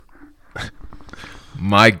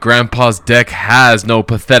My grandpa's deck has no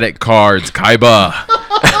pathetic cards, Kaiba.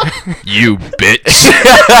 You bitch.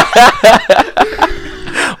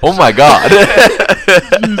 Oh my god.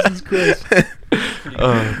 Jesus Christ.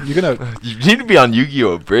 You need to be on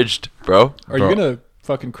Yu-Gi-Oh! Abridged, bro. Are you gonna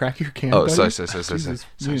fucking crack your can? Oh, buddy? sorry. Jesus,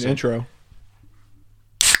 you need an intro.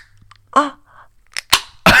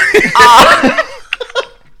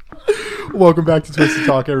 Welcome back to Twisted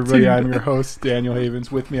Talk, everybody. I'm your host, Daniel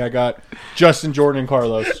Havens. With me, I got Justin, Jordan, and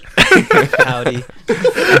Carlos. Howdy.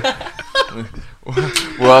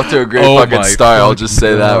 We're off to a great fucking start. I'll just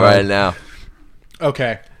say that right now.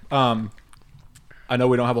 Okay. I know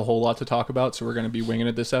we don't have a whole lot to talk about, so we're going to be winging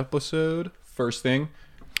it this episode. First thing,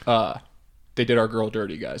 they did our girl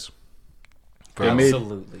dirty, guys. Bro.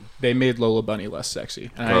 Absolutely. They made Lola Bunny less sexy.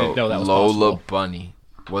 And I Bro, didn't know that was Lola possible. Bunny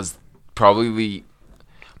was probably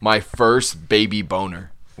my first baby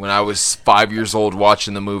boner when I was 5 years old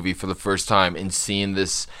watching the movie for the first time and seeing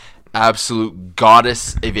this absolute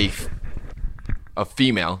goddess of a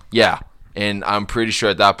female. Yeah. And I'm pretty sure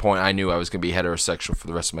at that point I knew I was going to be heterosexual for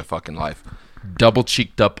the rest of my fucking life. Double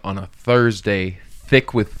cheeked up on a Thursday,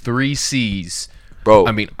 thick with 3 C's. Bro,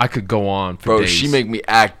 I mean, I could go on for days. she make me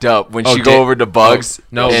act up when Oh, she go over to Bugs.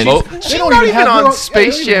 No, and- she's not even on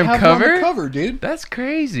Space Jam cover. Dude. That's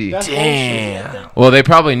crazy. That's Damn. Well, they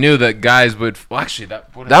probably knew that guys would. Well, actually,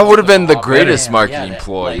 that would Have been the lot greatest better. marketing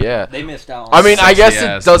ploy, yeah. They missed out on I mean, I guess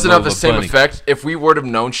Sexy-ass it doesn't have the Lola same Bunny. effect. If we would have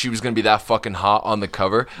known she was going to be that fucking hot on the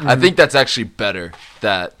cover, I think that's actually better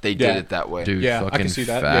that they did Yeah. it that way. Dude, Yeah, I fucking can see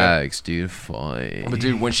that, yeah. facts, dude. Fine. But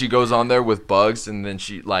dude, when she goes on there with Bugs and then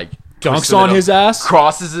she like Dunks on his ass.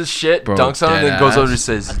 crosses his shit, Bro, dunks on him, and then dead goes over ass. and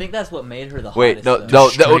says, I think that's what made her the "Wait, hottest. no,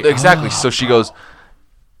 Straight exactly." up. So she goes,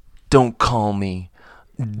 "Don't call me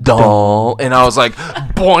doll," and I was like,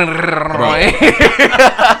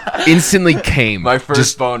 Instantly came. my first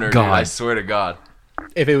Just boner. Dude, God. I swear to God.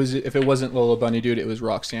 If it wasn't Lola Bunny, dude, it was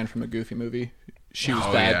Roxanne from a Goofy movie. She was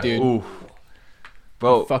bad, yeah. dude. Ooh,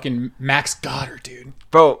 bro, Fucking Max Goddard, dude.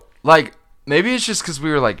 Bro, like, maybe it's just because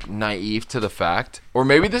we were, like, naive to the fact. Or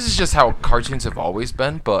maybe this is just how cartoons have always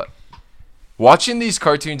been. But watching these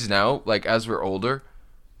cartoons now, like, as we're older,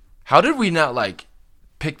 how did we not, like,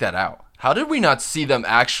 pick that out? How did we not see them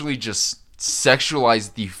actually just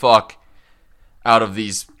sexualize the fuck out of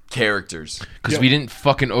these characters? Because we didn't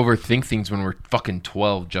fucking overthink things when we were fucking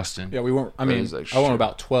 12, Justin. Yeah, we weren't. I mean, is actually I wasn't true.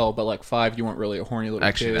 about 12, but like 5, you weren't really a horny little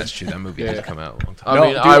Actually, kid. that's true. That movie Yeah. did come out a long time. I No,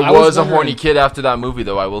 mean, dude, I I was was a horny wondering- kid after that movie,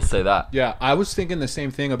 though. I will say that. Yeah, I was thinking the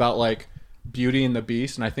same thing about like Beauty and the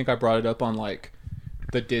Beast, and I think I brought it up on like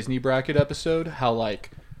the Disney bracket episode. How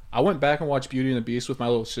like I went back and watched Beauty and the Beast with my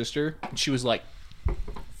little sister, and she was like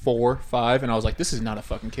 4, 5, and I was like, "This is not a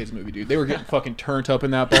fucking kids movie, dude." They were getting fucking turned up in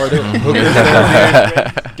that bar. They were hooking each other,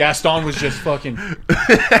 dude. Gaston was just fucking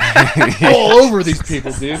all over these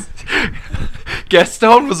people, dude.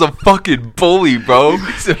 Gaston was a fucking bully, bro.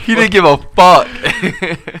 He didn't give a fuck.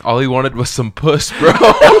 All he wanted was some puss, bro.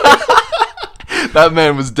 That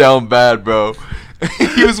man was down bad, bro.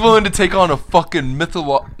 He was willing to take on a fucking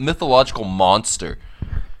mythological monster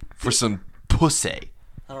for some pussy.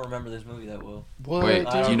 I don't remember this movie that well. What? Wait,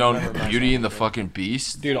 I do you don't know remember much Beauty of and the it. fucking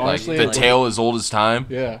Beast? Dude, like honestly, the like- tale as old as time.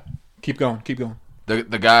 Yeah. Keep going. Keep going. The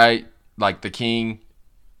guy, like the king,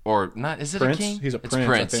 or not? Is it Prince? a king? He's a It's prince, I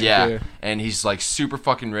Prince, think, yeah. yeah. And he's like super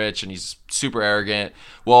fucking rich, and he's super arrogant.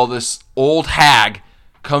 Well, this old hag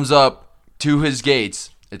comes up to his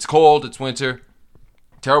gates. It's cold. It's winter.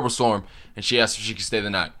 Terrible storm, and she asks if she can stay the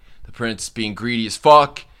night. The prince, being greedy as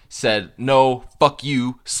fuck, said, "No, fuck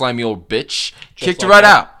you, slimy old bitch." Kicked her like right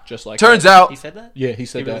that. out. Just like Turns that. out, He said that? Yeah, he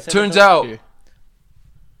said He really that. said turns that? out, Yeah.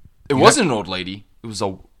 it wasn't an old lady. It was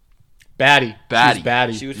a Baddie. baddie. She was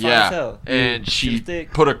baddie. She was fine as hell. and She she was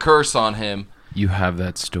thick. put a curse on him. You have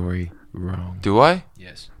that story wrong. Do I?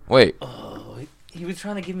 Yes. Wait. Oh, he was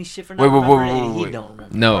trying to give me shit for Wait, not wait, remembering wait, it, and wait. he don't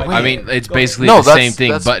remember. No, Go I ahead. mean, it's Go ahead. basically No, the same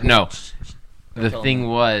thing. that's- But no, the tell thing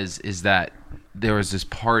me. is that there was this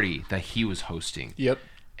party that he was hosting. Yep.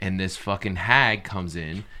 And this fucking hag comes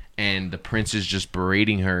in, and the prince is just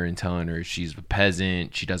berating her and telling her she's a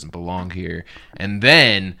peasant, she doesn't belong here. And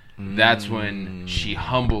then that's when she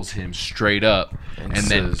humbles him straight up, and then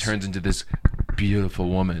says- turns into this beautiful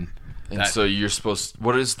woman. And so you're supposed.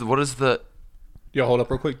 What is the? Yo, hold up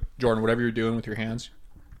real quick. Jordan, whatever you're doing with your hands,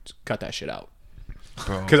 just cut that shit out.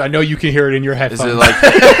 Bro. Because I know you can hear it in your Is headphones. it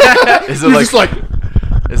like? Is it You're like? just like,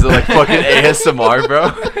 Is it like fucking ASMR,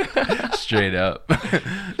 bro? Straight up.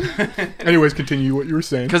 anyways, continue what you were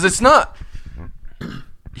saying. Because it's not.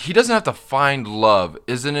 He doesn't have to find love,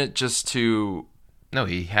 isn't it? Just to No,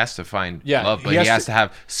 he has to find Yeah, love, but he he has has to- to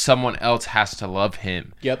have someone else has to love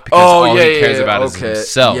him. Yep. Because all he cares about is okay.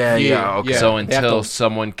 himself. Yeah, Yeah, okay. yeah. So they have until to-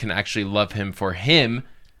 someone can actually love him for him,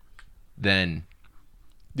 then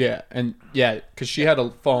Yeah, and yeah, because she had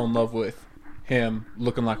to fall in love with him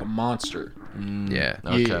looking like a monster. yeah,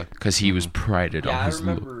 Okay. because he was prided Yeah, on I his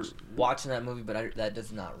remember looks. watching that movie, but that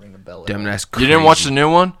does not ring a bell. at Damn, all. that's You didn't watch the crazy. new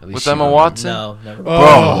one At least with you Emma know. Watson? No, never. Oh,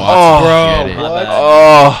 oh, get it. bro, My what? bad.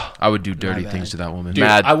 Oh, I would do dirty My things bad. to that woman. Dude,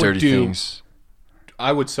 mad I would dirty do- things.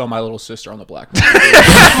 I would sell my little sister on the black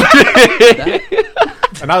market.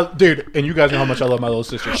 And and you guys know how much I love my little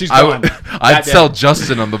sister. She's I gone. would, I'd That day. sell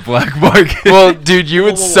Justin on the black market. Well, dude, you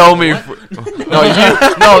would Whoa, whoa, sell whoa, me. what? For,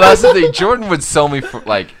 no, that's the thing. Jordan would sell me for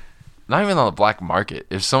like, not even on the black market.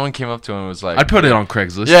 If someone came up to him and was like, I'd put it on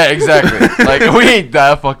Craigslist. yeah, exactly. Like we ain't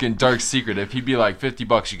that fucking dark secret. If he'd be like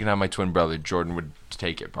 $50, you can have my twin brother. Jordan would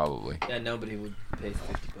take it probably. Yeah, nobody would pay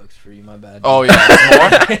 $50 for you. My bad. Oh yeah,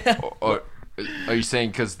 it's more. or, are you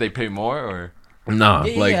saying because they pay more or? Nah,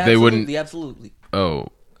 Yeah, like yeah, they wouldn't. Absolutely. Oh,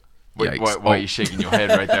 Wait, yikes. why are you shaking your head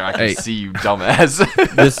right there? I can Hey. see you, dumbass.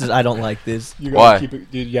 This is. I don't like this. You gotta Why? keep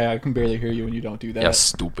it, dude. Yeah, I can barely hear you when you don't do that. Yeah,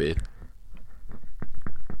 stupid.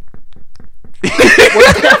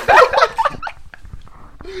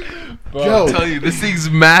 Bro, Yo. I'm telling you, this thing's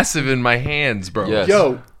massive in my hands, bro. Yes.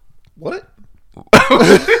 Yo, what?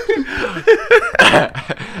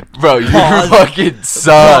 Bro, you Pause. fucking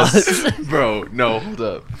sus. Bro, no, hold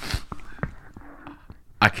up.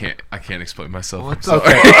 I can't explain myself. What's I'm up?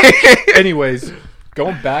 sorry. Okay. Anyways,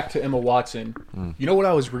 going back to Emma Watson. You know what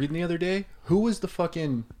I was reading the other day? Who was the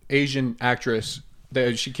fucking Asian actress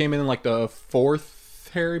that she came in like the 4th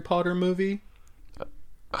Harry Potter movie?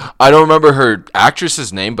 I don't remember her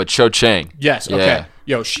actress's name, but Cho Chang. Yes. Okay. Yeah.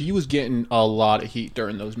 Yo, she was getting a lot of heat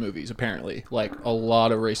during those movies. Apparently, like a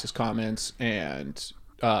lot of racist comments, and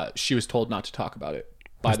she was told not to talk about it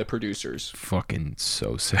by the producers. Fucking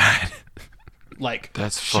so sad. Like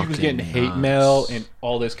That's she was fucking getting hate nuts. mail and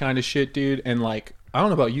all this kind of shit, dude. And like, I don't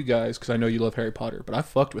know about you guys because I know you love Harry Potter, but I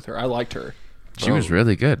fucked with her. I liked her. She was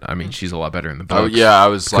really good. I mean, she's a lot better in the books. Oh yeah, I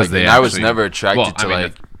was 'Cause like, they I was actually- never attracted well, to I mean,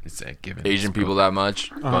 like it's a given. Asian It's people cool. that much,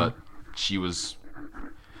 but she was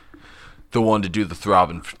the one to do the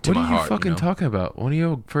throbbing to What my are you heart. fucking know? talking about? One of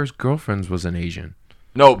your first girlfriends was an Asian.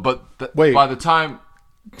 No, but Wait. by the time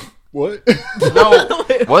What? no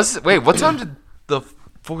wait, what time did the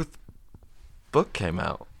 4th book came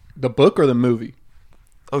out? The book or the movie?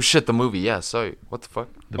 Oh shit, the movie. Yeah, sorry. What the fuck?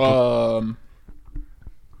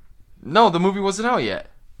 No, the movie wasn't out yet.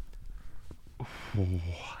 What?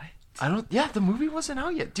 I don't. Yeah, the movie wasn't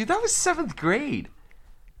out yet, dude. That was 7th grade.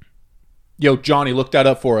 Yo, Johnny, look that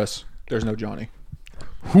up for us. There's no Johnny.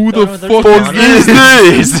 Who No, the there's fuck no is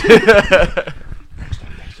Johnny. this?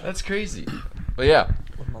 That's crazy. But yeah,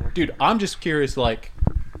 Dude, I'm just curious, like,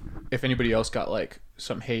 if anybody else got, like,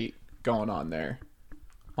 some hate going on there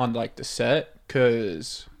on, like, the set.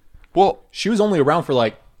 Because well, she was only around for,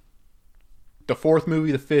 like, the 4th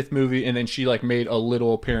movie, the 5th movie, and then she, like, made a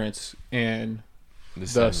little appearance in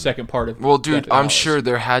the second part of dude, Deathly I'm Hallows. sure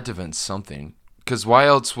there had to have been something. Because why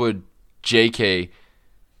else would J.K.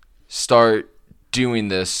 start doing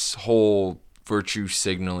this whole virtue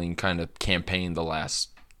signaling kind of campaign the last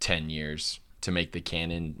 10 years to make the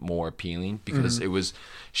canon more appealing? Because it was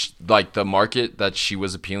like the market that she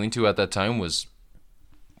was appealing to at that time was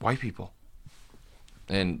white people.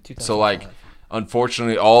 And so, like, 2005.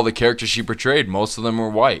 unfortunately, all the characters she portrayed, most of them were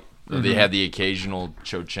white. They had the occasional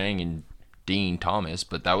Cho Chang and Dean Thomas,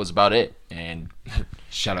 but that was about it. And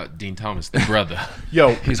Shout out Dean Thomas, the brother.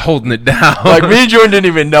 Yo, He's holding it down. like me and Jordan didn't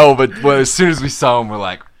even know, but as soon as we saw him, we're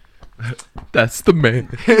like, That's the man.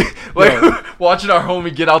 watching our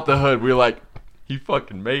homie get out the hood, we were like, he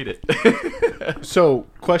fucking made it. so,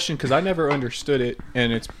 question, because I never understood it,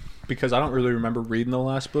 and it's because I don't really remember reading the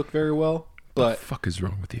last book very well. But fuck is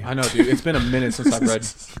wrong with you? I know, dude. It's been a minute since I've read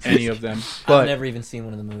any of them. I've But never even seen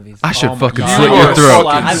one of the movies. I should Oh my fucking God. slit You your are throat.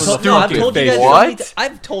 fucking I've told, no, I've stupid told you face. guys. What?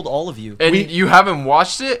 I've told all of you. And you haven't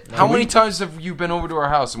watched it? How we- many times have you been over to our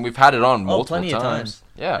house? And we've had it on multiple plenty of times.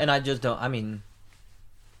 Yeah. And I just don't. I mean,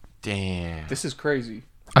 damn. this is crazy.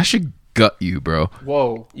 I should gut you, bro.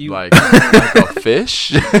 Whoa. you. Like a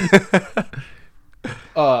fish?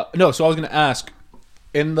 No. So I was gonna ask,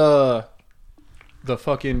 in the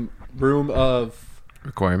fucking room of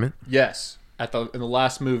Requirement? yes, in the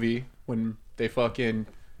last movie when they fucking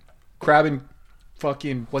Crab and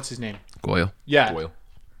fucking what's his name? Goyle. Yeah. Boyle.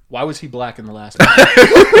 Why was he black in the last movie?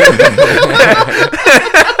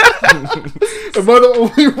 Am I the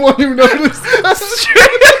only one who noticed that?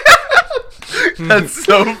 That's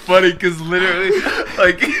so funny because literally,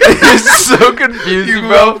 like, It's so confusing, you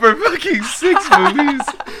bro. go for fucking 6 movies,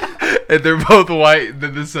 and they're both white. And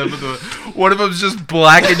then the 7th one of them's just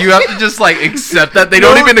black, and you have to just like accept that they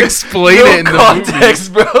don't even explain no it in the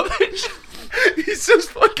context, bro. movie. He's just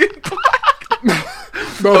fucking black.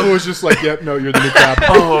 Bro was just like, "Yep, no, you're the new cab."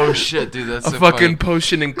 Oh shit, dude, that's A so fucking funny.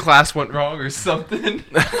 potion in class went wrong or something.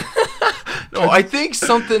 No, I think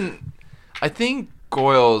something. I think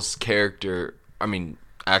Goyle's character. I mean,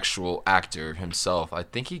 actual actor himself. I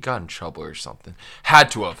think he got in trouble or something.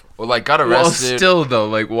 Had to have, or like got Well, arrested. still though,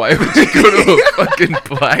 like, why would you go to a fucking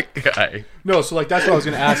black guy? No, so like that's what I was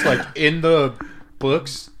gonna ask. Like in the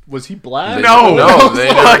books, was he black? No, they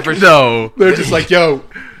fuck never- no. They're just like, "Yo,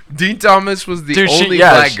 Dean Thomas was the Dude, only she, yeah,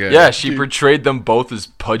 black she, guy. yeah, she portrayed them both as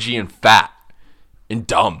pudgy and fat and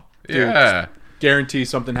dumb. yeah. guarantee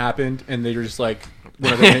something happened," and they were just like,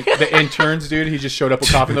 one of the interns, dude. He just showed up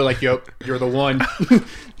with coffee. And they're like, "Yep, you're the one.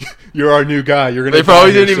 You're our new guy. You're gonna." They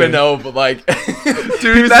probably die here didn't even soon." know, but like,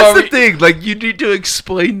 Dude, that's the thing. Like, you need to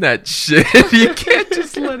explain that shit. You can't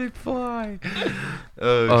just let it fly.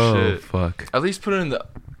 Oh, shit! fuck. At least put it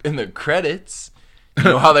in the credits. You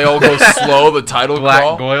know how they all go slow. The title Black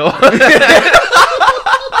crawl. Goyle.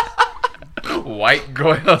 White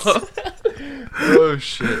Goyle. Oh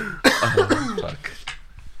shit! Oh, fuck.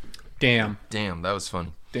 Damn, Damn, that was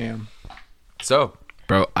funny. damn. So,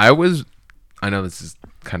 Bro, I know this is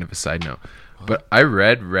kind of a side note, but I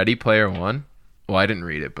read Ready Player One. Well, I didn't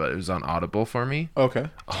read it, but it was on Audible for me. Okay.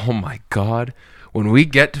 Oh my god. When we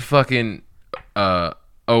get to fucking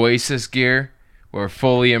Oasis gear or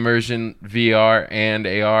fully immersion VR and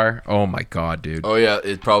AR, oh my god, dude. oh yeah,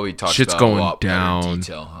 it probably talks Shit's about going a lot better down.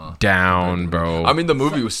 detail, huh? Down, bro. I mean, the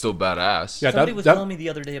movie was still badass. Yeah, Somebody that, was that telling me the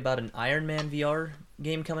other day about an Iron Man VR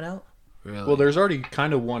game coming out. Really? well, there's already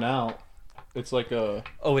kind of one out. It's like a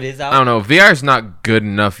Oh, it is out. I don't know. VR's not good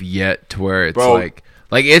enough yet to where it's Bro.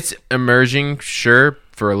 like it's emerging, sure,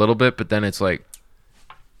 for a little bit, but then it's like,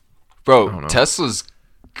 I Bro, don't know. Tesla's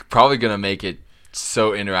probably gonna make it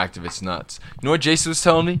so interactive it's nuts. You know what Jason was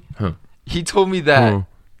telling me? Huh. He told me that Huh.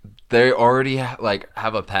 they already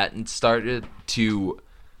have a patent started to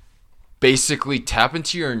basically tap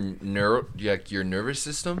into your your nervous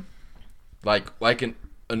system, like an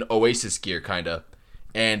Oasis gear kind of,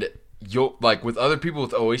 and you'll like with other people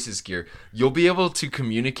with Oasis gear, you'll be able to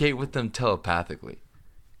communicate with them telepathically.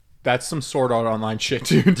 that's some Sword Art Online shit,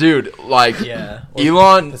 dude. Dude, like Yeah. or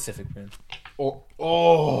Elon, Pacific Rim.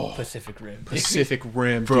 Oh, Pacific Rim. Pacific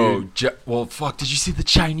Rim, bro. dude. Well, fuck. Did you see the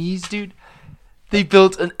Chinese dude? They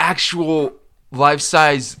built an actual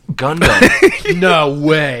life-size Gundam No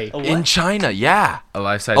way. in China. Yeah, a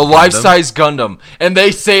life-size a life-size Gundam, and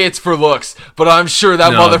they say it's for looks, but I'm sure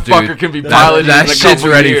that No, motherfucker dude. can be That- piloted That in a shit's couple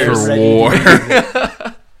ready years. for Ready. war.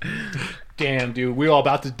 Damn, dude. We all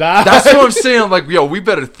about to die. That's what I'm saying. I'm like, yo, we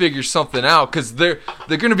better figure something out because they're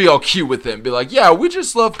gonna be all cute with it and be like, yeah, we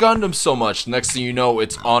just love Gundam so much. Next thing you know,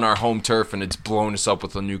 it's on our home turf and it's blowing us up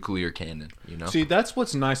with a nuclear cannon. You know? See, that's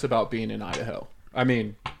what's nice about being in Idaho. I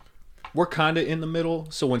mean, we're kind of in the middle,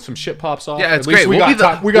 so when some shit pops off, Yeah, it's at least great. we We'll got be the-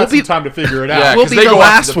 time. We got we'll some be- time to figure it Yeah, out. We'll 'cause be they the go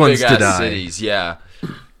last after the ones to big-ass die. cities. Yeah.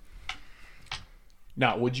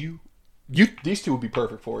 Now, would you? These two would be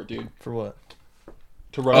perfect for it, dude. For what?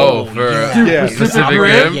 To run. Oh, for yeah, Pacific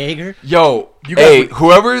Rim? Jaeger? Yo, You guys hey, would-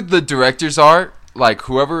 whoever the directors are, like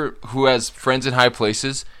who has friends in high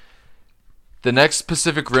places, the next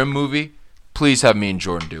Pacific Rim movie, please have me and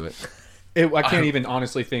Jordan do it. I can't even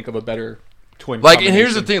honestly think of a better twin. Like, and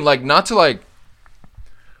here's the combination. thing, like, not to like,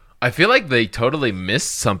 I feel like they totally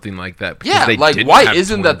missed something like that. Because yeah, they like, didn't why have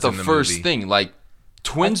isn't that twins the in first movie. thing? Like,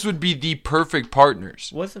 twins would be the perfect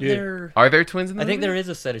partners. Wasn't Yeah. there? Are there twins in the I think movie? there is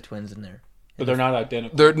a set of twins in there. But they're not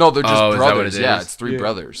identical. They're just Oh, is that what brothers. it Yeah, is? it's three Yeah.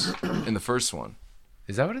 brothers in the first one.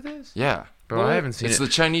 Is that what it is? Yeah, Bro, I haven't seen it's it. the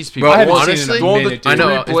Chinese people. Bro, I haven't Well, seen it in honestly, a the one with minute, the I know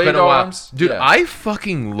three it's blade been a while, arms. dude. Yeah. I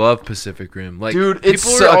fucking love Pacific Rim. Like, Dude, it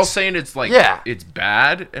people are all sucks. saying it's like, Yeah. it's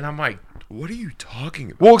bad, and I'm like, what are you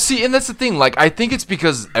talking about? Well, see, and that's the thing. Like, I think it's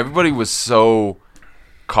because everybody was so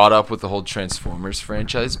caught up with the whole Transformers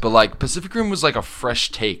franchise, but like Pacific Rim was like a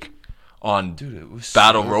fresh take on Dude, it was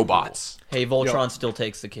battle so robots. Hey, Voltron still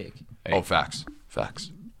takes the cake. Hey. Oh, facts.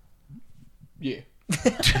 Yeah.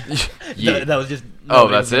 Yeah. That was just. Oh,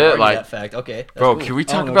 nobody that's was gonna it? argue Like- that fact. Okay. That's Bro, cool. can we I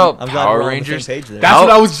don't talk know, about I'm glad Power we're on the Rangers? same page there. That's How-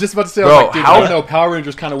 what I was just about to say. I was Bro, like, dude, how- I don't know. Power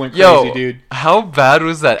Rangers kind of went crazy, Yo, dude. how bad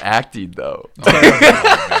was that acting though?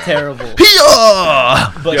 Terrible.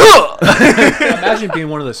 But Imagine being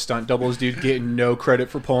one of the stunt doubles, dude, getting no credit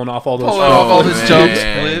for pulling off all those. Pulling off all Oh, his man. jumps,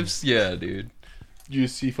 flips. Yeah, dude. you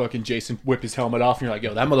just see fucking Jason whip his helmet off, and you're like,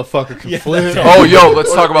 yo, that motherfucker can Yeah, flip. that's Oh, yo,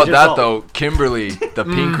 let's talk about Ranger that Salt. though. Kimberly, the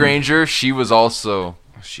Pink Ranger, she was also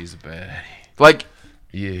She's a baddie. like,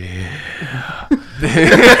 Yeah.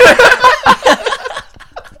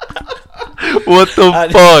 what the I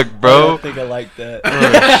fuck, I bro? don't think I like that.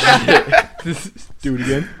 Do it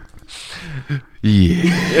again.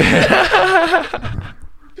 Yeah.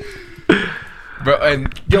 Bro,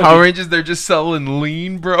 and Power Rangers, they're just selling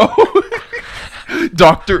lean, bro.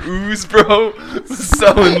 Dr. Ooze, bro,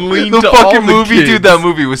 selling lean The to fucking all the movie, kids. dude. That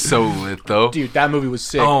movie was so lit, though. Dude, that movie was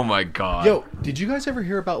sick. Oh my god. Yo, did you guys ever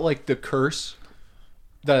hear about like the curse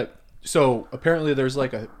that so apparently there's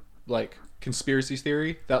like a conspiracy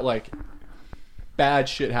theory that like bad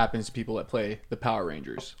shit happens to people that play the Power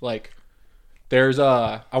Rangers. Like there's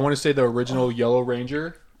I want to say the original Yellow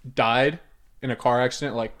Ranger died in a car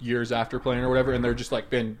accident like years after playing or whatever, and there just like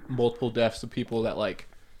been multiple deaths of people that like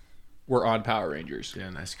were on Power Rangers.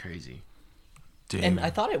 Yeah, that's crazy. Damn. And I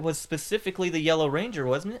thought it was specifically the Yellow Ranger,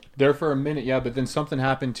 wasn't it? There for a minute, yeah, but then something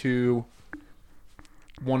happened to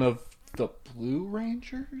one of the Blue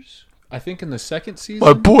Rangers. I think in the second season.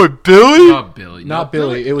 my boy Billy. Not Billy. Not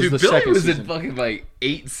Billy, it was dude, the Billy second was season. in fucking like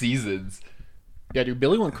 8 seasons. Yeah, dude,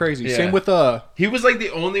 Billy went crazy. Yeah. Same with He was like the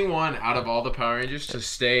only one out of all the Power Rangers to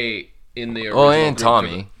stay in the original. Oh, and group for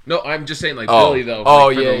Tommy. the- no, I'm just saying like Oh, Billy though. oh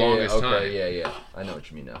like, for yeah, the yeah, longest okay, time. yeah. I know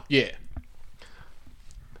what you mean now. yeah.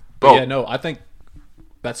 Bro, Yeah, no, I think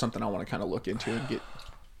that's something I want to kind of look into and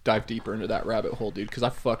dive deeper into that rabbit hole, dude. Because I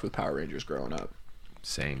fucked with Power Rangers growing up.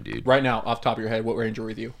 Same dude. Right now, off the top of your head, what Ranger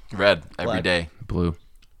with you? red every Black. day. Blue.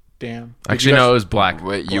 Damn. Actually, no, it was black.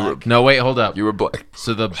 Wait, you were No, wait, hold up. you were black.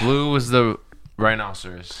 So the blue was the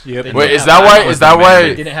rhinoceros. Yep. They Wait, didn't is have that why? brown. Is that They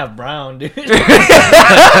why? didn't have brown, dude.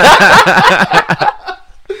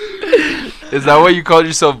 Is that why you called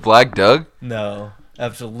yourself Black Doug? No,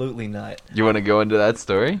 absolutely not. You want to go into that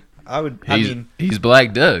story? I would. He's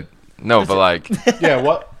Black Doug. No, but like, Yeah,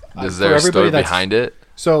 what? is for there a everybody story that's- behind it?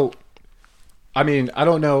 So, I mean, I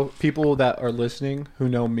don't know people that are listening who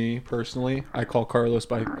know me personally. I call Carlos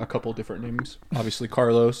by a couple different names. Obviously,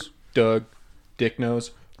 Carlos, Doug, Dick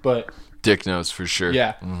knows. But Dick knows for sure.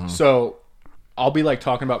 yeah, Mm-hmm. so I'll be like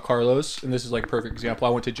talking about Carlos, and this is like a perfect example.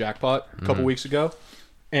 I went to Jackpot a couple weeks ago,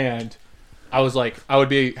 and I was like, I would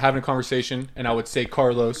be having a conversation, and I would say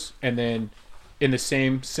Carlos, and then in the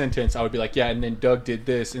same sentence, I would be like, yeah, and then Doug did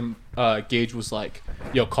this, and Gage was like,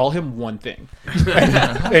 yo, call him one thing,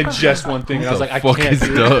 and just one thing. And I was like, I fuck can't is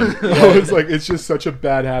do Doug? it. I was like, it's just such a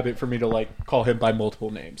bad habit for me to like call him by multiple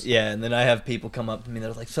names. Yeah, and then I have people come up to me that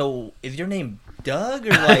are like, "So, is your name Doug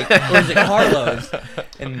or like, or is it Carlos?"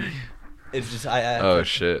 And it's just I have, Oh to,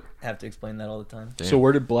 shit. have to explain that all the time. So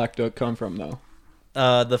where did Black Doug come from, though?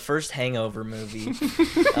 The first Hangover movie,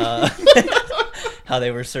 how they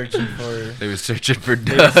were searching for They were searching for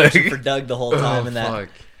they were Doug. searching for Doug the whole time, Oh, and that fuck.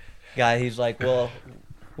 guy, he's like, "Well,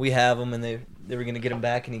 we have him," and they were gonna get him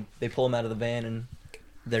back, and they pull him out of the van, and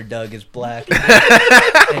their Doug is black.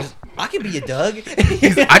 And he's, I could be a Doug.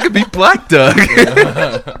 I could be Black Doug.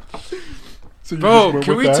 So you just Bro, went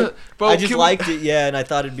can with we? that? Bro, I just can liked it, yeah, and I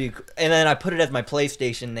thought it'd be, and then I put it as my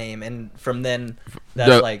PlayStation name, and from then,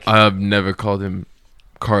 that's like, I've never called him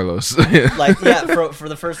Carlos. like yeah, for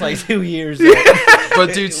the first like 2 years.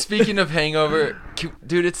 But dude, speaking of Hangover,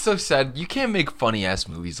 dude, it's so sad. You can't make funny ass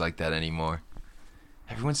movies like that anymore.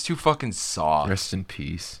 Everyone's too fucking soft. Rest in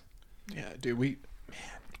peace. Yeah, dude,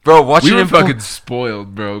 Bro, watching We were Emplo- fucking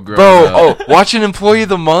spoiled, bro. Growing Bro, up. oh, watching Employee of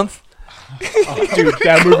the Month. dude,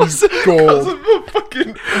 that movie's gold. a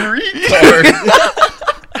fucking retard.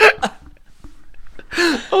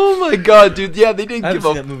 Oh my god, dude. Yeah, they didn't I give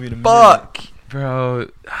haven't a seen that movie in a minute. fuck. Bro,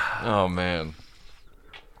 Oh man.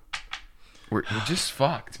 we're just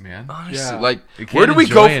fucked, man. Honestly, Yeah. like, You can't where do we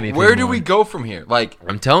enjoy go? anything Where do more. we go from here? Like,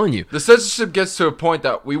 I'm telling you. the censorship gets to a point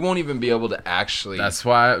that we won't even be able to actually That's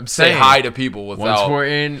why I'm say saying hi to people Once without. we're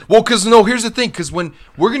in, Well, because no, here's the thing. Because when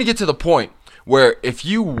we're gonna get to the point where if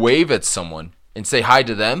you wave at someone and say hi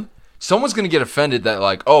to them, someone's gonna get offended that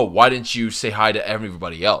like, oh, why didn't you say hi to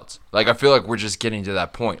everybody else? Like, I feel like we're just getting to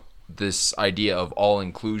that point. This idea of all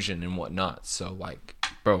inclusion and whatnot. So like,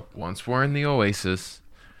 bro, once we're in the Oasis,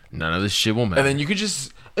 none of this shit will matter. and then you could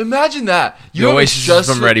just imagine that the you have a Oasis is just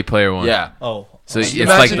from Ready Player One. Yeah. Oh, So it's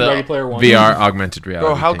Imagine like Ready the Player One. VR augmented reality.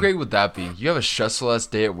 Bro, how thing. great would that be? You have a stressful ass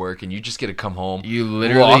day at work and you just get to come home. You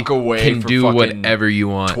literally walk away can for do fucking whatever you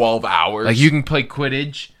want. 12 hours. Like you can play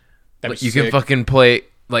Quidditch. That'd Like, be you can sick. fucking play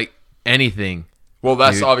like anything. Well,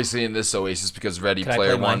 that's Dude. obviously in this Oasis because Ready can I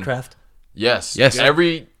Player play One. Minecraft? Yes. Yes.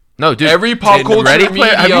 Every No, dude. Every pop did culture Ready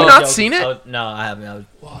Player. Have you media- not Joking. seen it? Oh, no, I haven't. Dude,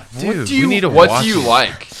 what do you we need to what watch do you it.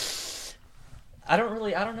 like? I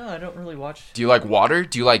don't know. I don't really watch. Do you like water?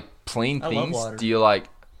 Do you like plain I love things? water. Do you like?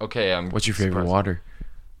 Okay, What's your favorite surprised. water?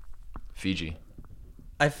 Fiji.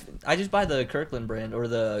 I just buy the Kirkland brand or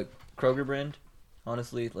the Kroger brand.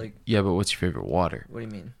 Honestly, like, Yeah, but what's your favorite water? what do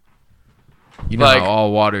you mean? You know Like- how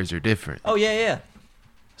all waters are different. Oh yeah.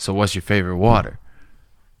 So what's your favorite water?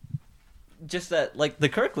 Just that, like the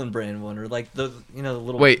Kirkland brand one, or like the the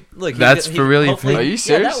little. Wait, look, that's for real your hopefully- favorite? Are you Yeah,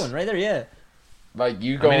 serious? that one right there. Yeah. Like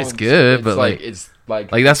you I go. mean, it's good, but, like- it's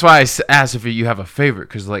like. Like that's why I asked if you have a favorite,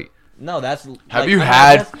 because like No, that's. Have like, you I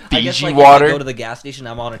had guess, Fiji like, water? If I go to the gas station,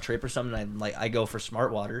 I'm on a trip or something. I go for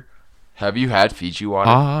Smart Water. Have you had Fiji water?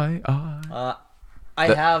 I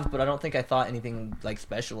That- have, but I don't think I thought anything like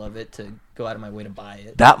special of it to go out of my way to buy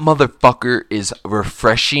it. That motherfucker is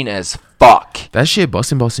refreshing as fuck. that shit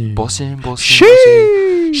bussin'. Bussin'.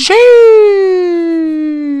 Sheesh.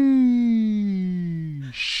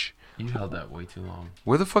 Sheesh. You held that way too long.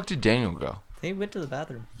 Where the fuck did Daniel go? He went to the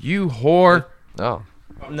bathroom. You whore. Oh.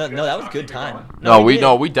 No, that was good time. No, we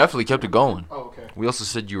did. we definitely kept it going. Oh, okay. We also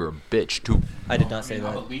said you were a bitch too. I did not say I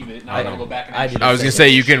that. believe it. Now I I gotta go back and I actually didn't I was say gonna it. say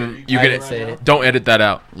you can I didn't say it. don't edit that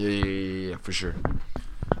out. Yeah, for sure.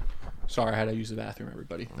 Sorry, I had to use the bathroom,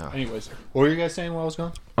 everybody. No. Anyways, what were you guys saying while I was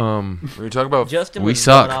gone? We were talking about Justin We was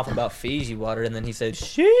suck. going off about Fiji water, and then he said,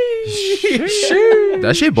 "Sheesh."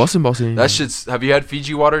 That shit bussin'. that shit's. Have you had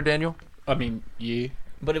Fiji water, Daniel? I mean, yeah.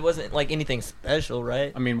 But it wasn't like anything special,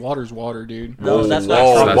 right? I mean, water's water, dude. No, that's not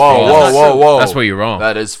whoa, true. That's whoa, false. whoa, whoa, whoa. That's where you're wrong.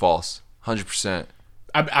 That is false. 100%.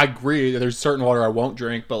 I agree. There's certain water I won't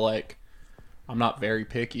drink, but like, I'm not very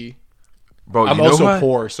picky. Bro, I'm you know also who had-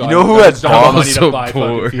 poor, so you know I who I had just don't have bomb- money to Also buy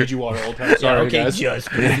poor. fucking Fiji water all the time. Sorry, guys. just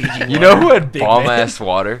Fiji water. You know who had Big bomb man. ass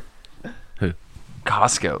water? Who?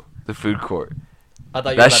 Costco, the food court. I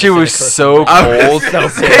thought you were That about to shit say was the Kirkland so brand. cold.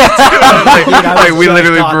 Like we just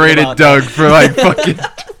literally talking berated about Doug for like fucking I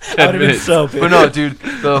 10 would've been minutes. so pissed. But no, dude,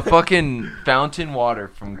 the fucking fountain water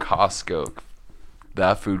from Costco,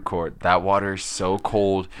 that food court, that water is so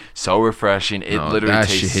cold, so refreshing. It No, literally that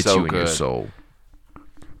shit tastes hits so you in your good. soul.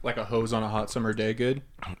 Like a hose on a hot summer day, good.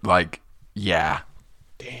 Like, yeah,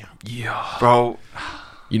 Damn. Yeah. bro.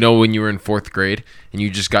 You know when you were in 4th grade and you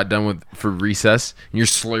just got done with for recess and you're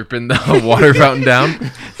slurping the water fountain down?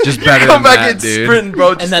 Just better Come than back that, and dude. sprint,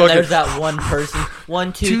 bro. Just And then fucking- there's that one person.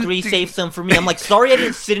 1, 2, 3, save some for me. I'm like, sorry I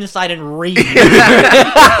didn't sit inside and read. I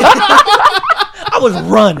was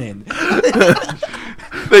running.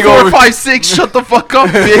 they go 4, over. 5, 6. Shut the fuck up,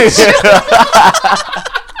 bitch.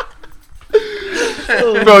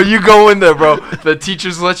 Bro, you go in there, bro. The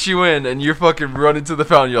teachers let you in, and you're fucking running to the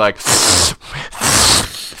fountain. You're like, For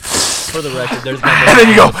the record, there's nothing. and then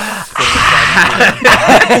you go.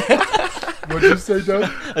 What'd you say, Doug?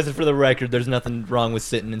 I said, for the record, there's nothing wrong with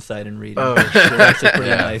sitting inside and reading. Oh, It's actually pretty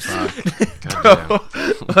Yeah, nice.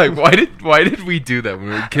 Like why did we do that when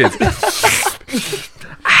we were kids?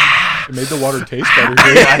 It made the water taste better,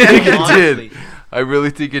 dude. I think it did. Honestly. I really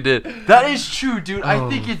think it did. That is true, dude. I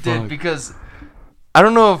think it did because I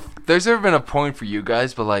don't know if there's ever been a point for you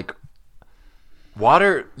guys, but like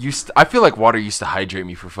water I feel like water used to hydrate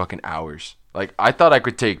me for fucking hours. Like I thought I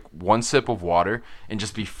could take one sip of water and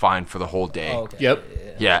just be fine for the whole day. Oh, okay. Yep.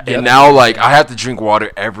 Yeah, Yep. and now like I have to drink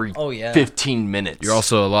water every Oh, yeah. 15 minutes. You're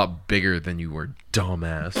also a lot bigger than you were,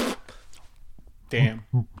 dumbass. Damn.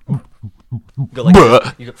 Go like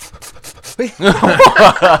Bruh. you go,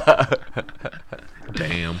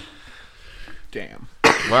 Damn. Damn.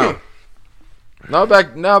 Wow. Not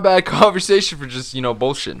a bad conversation for just,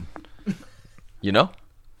 bullshitting. You know?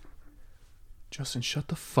 Justin, shut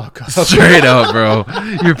the fuck up. Straight up, bro.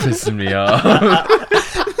 You're pissing me off.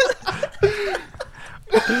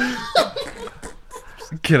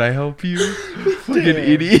 Can I help you? Fucking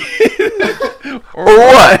idiot. Or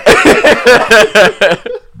what?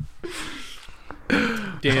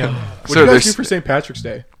 Damn. So What did you guys there's- do for St. Patrick's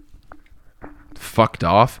Day? Fucked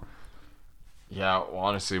off. Yeah, well,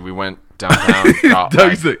 honestly, we went downtown, got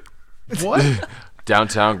Doug's like, like, what?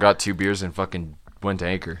 downtown, got 2 beers, and fucking went to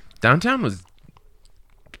Anchor. Downtown was.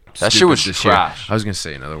 That shit stupid was this year. trash. I was gonna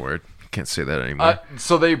say another word. Can't say that anymore.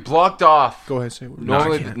 So they blocked off. Go ahead, say what. No, I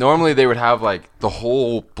Normally, can't. normally they would have like the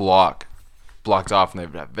whole block blocked off, and they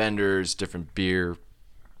would have vendors, different beer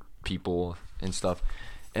people, and stuff.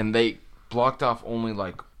 And they blocked off only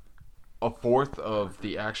like a fourth of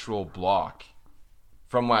the actual block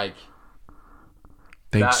from like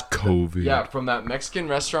Thanks, that- COVID. Yeah, from that Mexican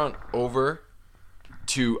restaurant over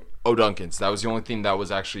to O'Duncan's. That was the only thing that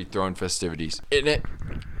was actually throwing festivities. And it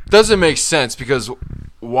doesn't make sense because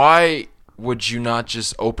why would you not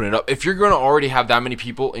just open it up? If you're going to already have that many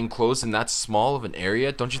people enclosed in that small of an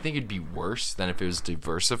area, don't you think it'd be worse than if it was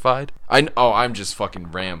diversified? I'm just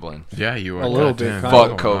fucking rambling. Yeah, you are. A little bit, Goddamn. kind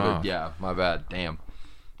Fuck of. COVID. Yeah, my bad. Damn.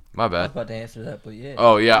 My I was bad. about to answer that, but yeah.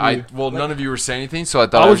 Oh, yeah. Yeah. None of you were saying anything, so I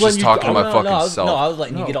thought I was just letting you- talking to oh, my no, fucking I was, self. no, I was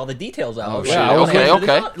letting No. you get all the details out. Oh, I was shit. like, Okay, I was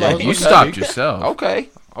okay. like, Yeah, Okay. you Okay. stopped yourself.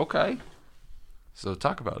 Okay. So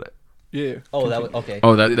talk about it. Yeah. Oh, that was okay.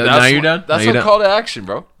 Oh, now you're done. That's Now you're a done? call to action,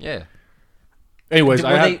 bro. Yeah. Anyways, Were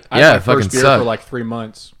I they- had my Yeah, it fucking first beer sucked. for like 3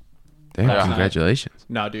 months. Damn, Yeah. congratulations.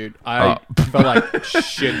 No, dude, I felt like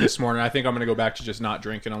shit this morning. I think I'm gonna go back to just not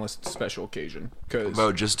drinking unless it's a special occasion. Cause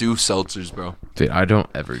Bro, just do seltzers, bro. Dude, I don't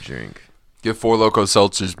ever drink. Get 4 Loko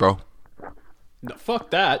seltzers, bro. no, fuck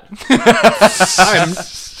that.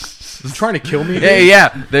 I'm trying to kill me. Hey, dude.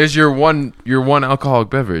 yeah. There's your one alcoholic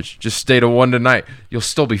beverage. Just stay to 1 tonight. You'll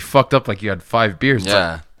still be fucked up like you had 5 beers.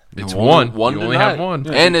 Yeah. It's one. You only have tonight. one.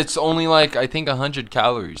 And it's only like, I think, 100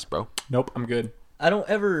 calories, bro. Nope, I'm good. I don't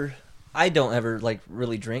ever like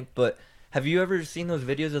really drink, but have you ever seen those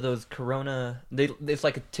videos of those Corona? It's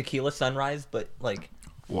like a tequila sunrise, but like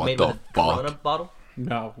What made the with a Corona fuck? bottle.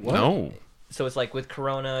 No, what? No. So it's like with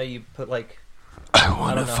Corona, you put like I I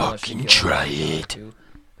want to don't know how much fucking tequila try you it. do,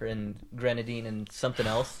 or in grenadine and something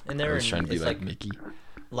else in there. I was and trying to be it's like Mickey.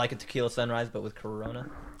 like a tequila sunrise, but with Corona.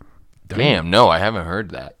 Damn, no, I haven't heard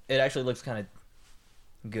that. It actually looks kind of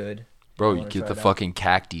good. Bro, I you wanna get try the it out. fucking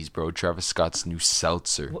cacties, bro. Travis Scott's new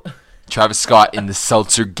seltzer. Travis Scott in the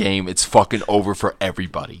seltzer game, it's fucking over for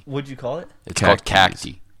everybody. What'd you call it? It's called Cacties.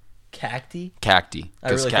 cacti. Cacti? Cacti. I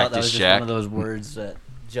Because really thought that Cactus was just Jack. one of those words that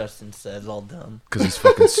Justin says all dumb. Because he's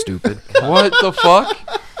fucking stupid. What the fuck?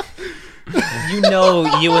 You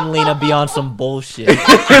know you and Lena be on some bullshit.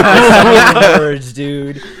 Words,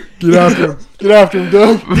 dude. Get after him. Get after him,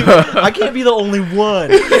 Doug. I can't be the only one.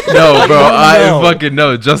 No, bro. I know. fucking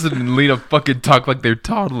know. Justin and Lena fucking talk like they're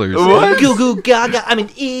toddlers. What? Goo goo gaga, I'm an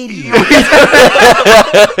idiot.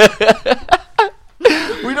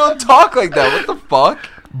 We don't talk like that. What the fuck?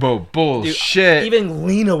 Bro, Dude, bullshit. even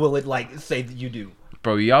Lena will like say that you do.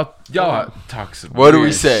 Bro, y'all talk some What do we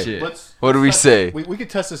weird say? shit. What do we say? We could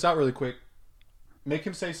test this out really quick. Make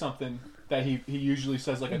him say something that he usually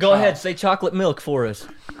says like a Go child. ahead, say chocolate milk for us.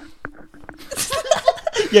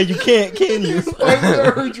 Yeah, you can't, can you? I'm in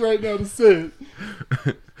the urge right now to say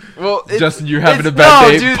it. Well, Justin, you're having a it's- bad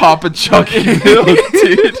no, day. dude. Pop a chucky milk,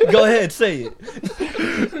 dude. Go ahead, say it.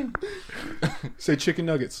 Say chicken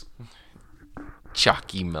nuggets.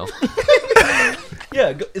 Chalky milk.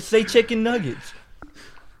 Yeah, say chicken nuggets.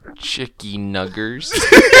 Chicky nuggers.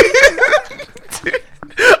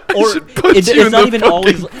 Or put you it's in not the even fucking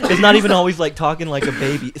always. It's not even always like talking like a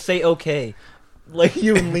baby. Say okay, like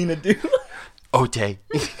you and Lena do. Ote.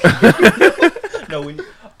 No, when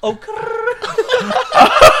okay.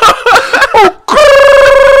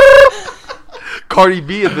 Cardi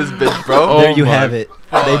B in this bitch, bro. Oh There you my have it.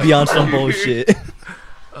 They be on some bullshit.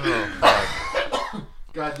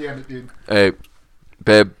 God damn it, dude. Hey,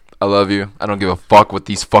 babe, I love you. I don't give a fuck what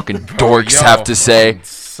these fucking dorks Yo, have to say. fucking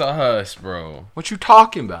Sus, bro. What you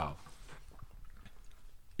talking about?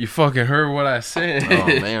 You fucking heard what I said. Oh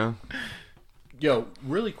man, Yo,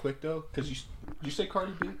 really quick though, because you said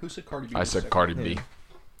Cardi B. Who said Cardi B? I was said second? Cardi B.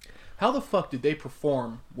 How the fuck did they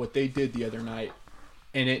perform what they did the other night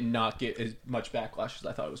and it not get as much backlash as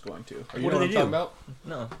I thought it was going to? Are you What know did what I'm they talking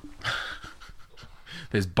do? about? No.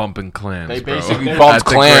 There's bumping clams, They bro. basically At bumped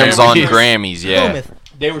the clams on Grammys. Grammys, yeah. Plymouth.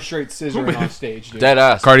 They were straight scissoring on stage, dude. Dead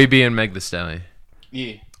ass. Cardi B and Meg Thee Stallion.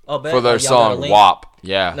 Yeah. Oh, bet. For their Y'all got a song link? WAP.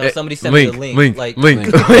 Yeah. No, somebody sent me the link. Link. Like, Link.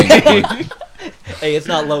 hey, it's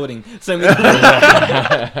not loading. Send me.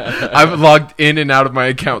 I've logged in and out of my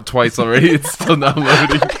account twice already. It's still not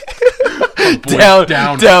loading.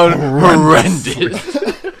 down horrendous.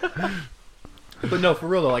 But no, for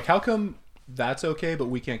real though, like how come that's okay, but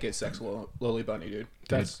we can't get Sex Lily Bunny, dude?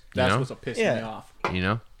 That's you know? what's pissing me Yeah. off. You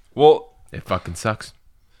know, Well, it fucking sucks.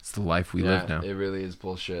 It's the life we live now. it really is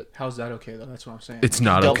bullshit. How's that okay though? That's what I'm saying. It's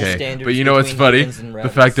not Double okay. standards But you know what's between funny? heathens and The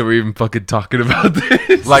rabbits. fact that we're even fucking talking about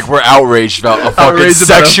this. Like we're outraged about a fucking Outraged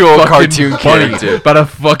about a sexual fucking cartoon bunny, character. about a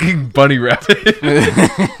fucking bunny rabbit.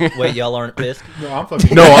 Wait, y'all aren't pissed? no, I'm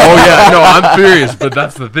fucking No, oh yeah, no, I'm furious, but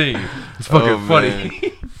that's the thing. It's fucking Oh, funny.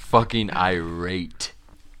 man. Fucking irate.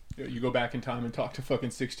 You go back in time and talk to fucking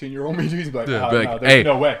 16-year-old me, dude. He's like, Yeah, oh, be like, no, there's hey,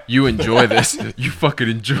 no way. you enjoy this. You fucking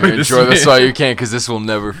enjoy this. Enjoy this man. while you can, because this will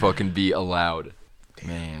never fucking be allowed.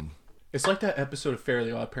 Man. It's like that episode of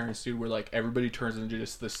Fairly Odd Parents, dude, where like everybody turns into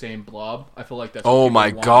just the same blob. I feel like that's. what Oh people my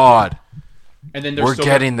want. god. And then they're We're still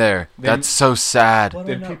getting there. then- That's so sad. What?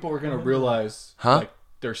 Then No, people are I gonna don't realize, Huh? like,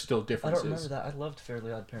 there's still I don't remember differences. that. I loved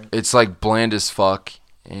Fairly Odd Parents. It's like bland as fuck.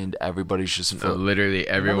 and everybody's just full. Literally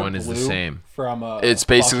everyone Remember is the Blue same. From It's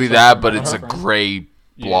basically Fox's that, Friend but from it's a Friends. gray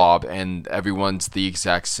blob, and everyone's the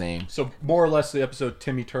exact same. So more or less, the episode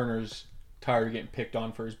Timmy Turner's tired of getting picked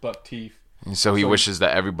on for his buck teeth, And so he So- wishes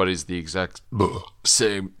that everybody's the exact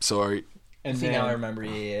same. Sorry. and See, then now I remember.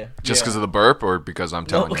 Yeah. Just Yeah. because of the burp, or because I'm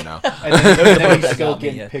telling you now? and then he's That still got me,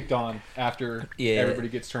 getting yeah. picked on after Yeah. everybody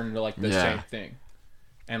gets turned into like the Yeah. same thing,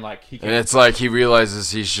 and like he And can't. it's like he realizes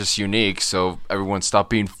he's just unique, so everyone stop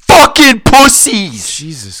being fucking pussies.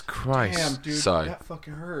 Jesus Christ. Damn, dude, Sorry. that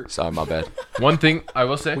fucking hurts. Sorry, my bad. One thing I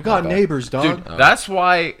will say, We got neighbors, dog. dude, that's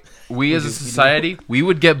why we as a society we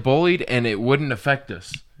would get bullied and it wouldn't affect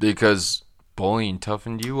us. Because bullying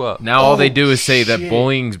toughened you up. Now all they Oh, do is say that shit.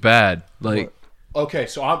 bullying's bad. Like, Okay,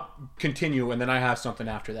 so I'll continue, and then I have something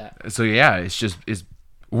after that. so yeah, it's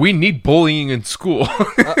we need bullying in school.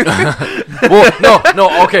 Well,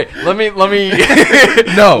 no. Okay, let me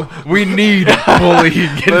No, we need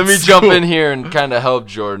bullying. let me jump in here and kind of help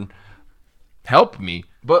Jordan. Help me.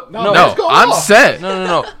 But No, no, No, let's go I'm off. set.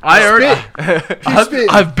 no. I already. spitting.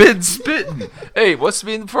 I've been spitting. Hey, what's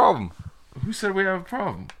been the problem? Who said we have a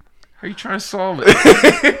problem? How are you trying to solve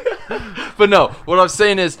it? But no, what I'm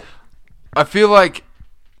saying is, I feel like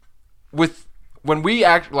when we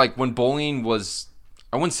act like when bullying was,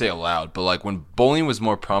 I wouldn't say allowed, but like when bullying was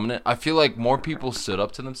more prominent, I feel like more people stood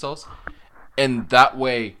up to themselves, and that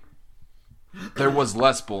way there was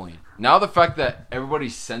less bullying. Now the fact that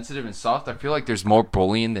everybody's sensitive and soft, I feel like there's more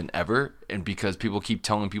bullying than ever, and because people keep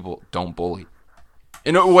telling people don't bully.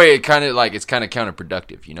 In a way, it's kind of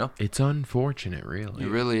counterproductive, you know? It's unfortunate, really. It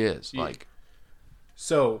really is. Like,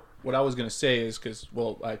 So what I was gonna say is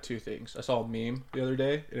I had two things. I saw a meme the other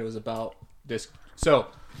day, and it was about this. So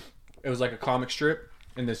it was like a comic strip,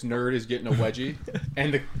 and this nerd is getting a wedgie,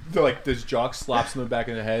 and this jock slaps him in the back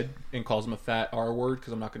of the head and calls him a fat R word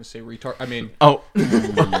because I'm not gonna say retard. I mean, Oh,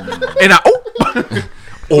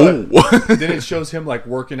 and then it shows him like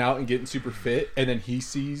working out and getting super fit, and then he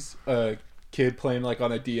sees a kid playing like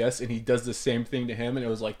on a DS, and he does the same thing to him, and it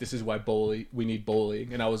was like, this is why we need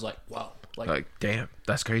bullying, and I was like, wow, like damn,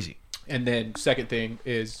 that's crazy. And then second thing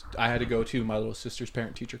is I had to go to my little sister's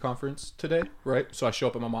parent teacher conference today, right? So I show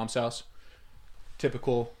up at my mom's house.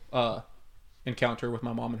 Typical encounter with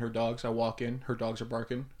my mom and her dogs. I walk in, her dogs are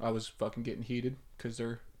barking. I was fucking getting heated because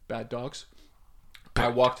they're bad dogs. I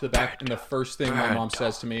walk to the back, and the first thing my mom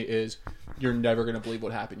says to me is, "You're never gonna believe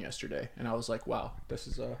what happened yesterday." And I was like, "Wow, this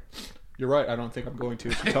is you're right. I don't think I'm going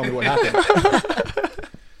to. So tell me what happened."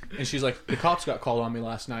 And she's like, "The cops got called on me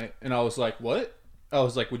last night." And I was like, "What?" I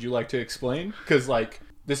was like, "Would you like to explain?" Because like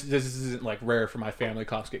this isn't like rare for my family.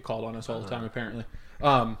 Cops get called on us all the time, apparently.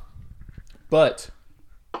 But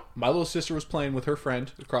my little sister was playing with her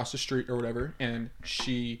friend across the street or whatever, and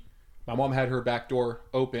my mom had her back door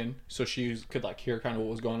open so she could like hear kind of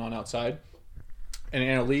what was going on outside. And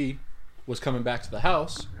Anna Lee was coming back to the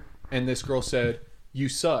house, and this girl said, "You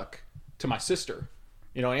suck," to my sister.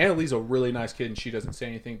 You know, Anna Lee's a really nice kid, and she doesn't say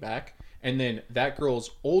anything back. And then that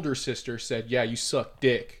girl's older sister said, "Yeah, you suck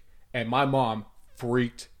dick." And my mom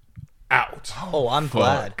freaked out. Oh, I'm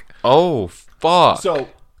glad. oh, fuck. So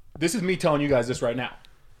this is me telling you guys this right now.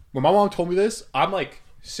 When my mom told me this, I'm like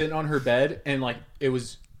sitting on her bed, and like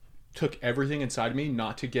took everything inside of me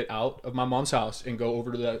not to get out of my mom's house and go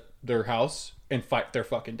over to their house and fight their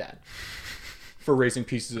fucking dad for raising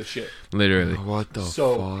pieces of shit. Literally. What the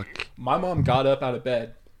So fuck? my mom got up out of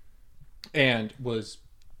bed and was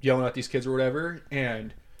yelling at these kids or whatever,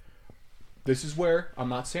 and this is where I'm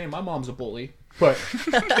not saying my mom's a bully, but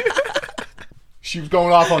she was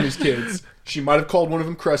going off on these kids. She might have called one of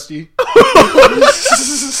them Krusty.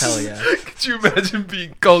 Hell yeah. Could you imagine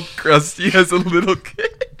being called Krusty as a little kid?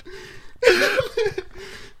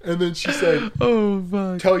 And then she said, Oh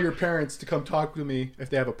fuck. "Tell your parents to come talk to me if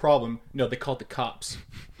they have a problem." No, they called the cops.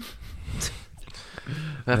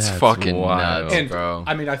 That's That's fucking wild. nuts, And bro.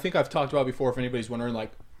 I mean, I think I've talked about it before. If anybody's wondering,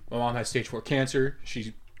 like, my mom has stage 4 cancer.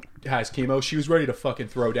 She has chemo. She was ready to fucking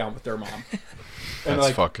throw down with their mom. And That's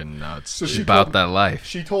like, fucking nuts. so she About told, that life.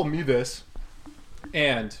 she told me this,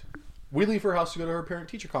 and we leave her house to go to her parent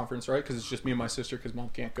teacher conference, right? Because it's just me and my sister, because mom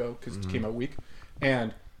can't go because it's chemo week.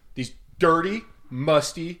 And these dirty,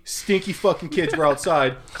 musty, stinky fucking kids were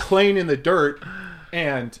outside playing in the dirt.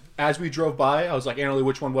 And as we drove by, I was like, "Anna Lee,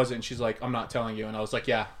 which one was it?" And she's like, "I'm not telling you." And I was like,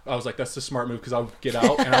 "Yeah." I was like, "That's the smart move because I would get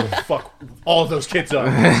out and I would fuck all of those kids up."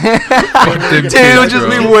 Dude, just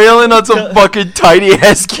be wailing on some fucking tiny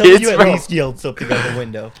ass kids, You at bro. least yelled something out the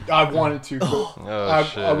window. I wanted to. But Oh,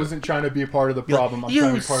 shit. I wasn't trying to be a part of the problem. I'm "You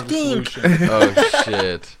trying to be part stink." of the solution. Oh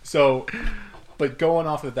shit. So, but going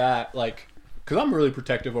off of that, like, because I'm really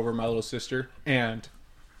protective over my little sister, and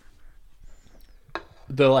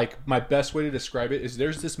my best way to describe it is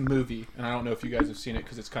there's this movie, and I don't know if you guys have seen it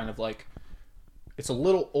because it's kind of like, it's a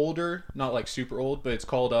little older, not like super old, but it's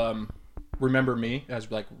called Remember Me. It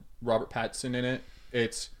has like Robert Pattinson in it.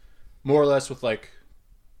 It's more or less with like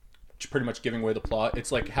pretty much giving away the plot.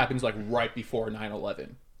 It's like happens like right before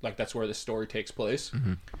 9/11. Like that's where the story takes place.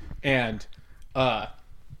 And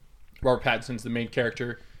Robert Pattinson's the main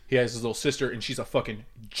character. He has his little sister, and she's a fucking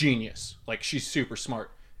genius. Like she's super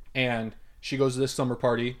smart. And she goes to this summer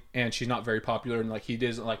party, and she's not very popular. And like he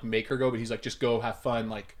doesn't like make her go, but he's like, just go have fun.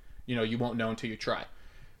 Like, you know, you won't know until you try.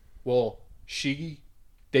 Well,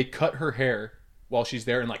 they cut her hair while she's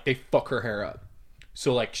there, and like they fuck her hair up.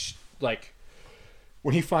 So like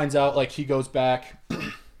when he finds out, like he goes back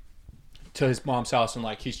to his mom's house, and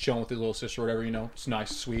like he's chilling with his little sister or whatever, you know, it's nice,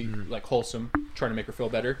 sweet, like wholesome, trying to make her feel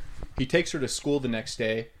better. He takes her to school the next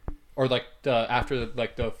day, or like after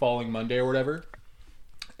like the following Monday or whatever,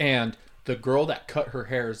 and the girl that cut her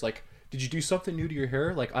hair is like, did you do something new to your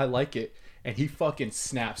hair? Like, I like it. And he fucking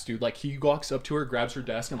snaps, dude. Like, he walks up to her, grabs her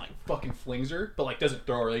desk, and like fucking flings her, but like doesn't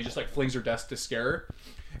throw her. He just like flings her desk to scare her.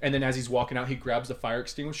 And then as he's walking out, he grabs the fire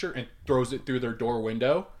extinguisher and throws it through their door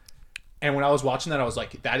window. And when I was watching that, I was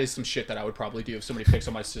like, that is some shit that I would probably do if somebody picks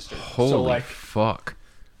on my sister. Holy so like, fuck.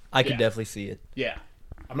 I could Yeah. definitely see it. yeah.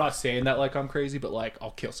 I'm not saying that like I'm crazy, but like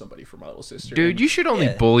I'll kill somebody for my little sister. Dude, And- you should only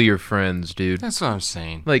Yeah. bully your friends, dude. That's what I'm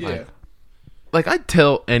saying. Like, yeah. like I'd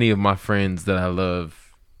tell any of my friends that I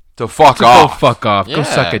love To fuck to off. go fuck off, go Yeah.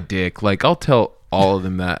 suck a dick. Like, I'll tell all of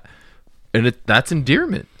them that. And that's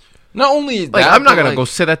endearment. Not only Like, that, I'm not but, gonna like, go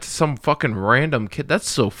say that to some fucking random kid. That's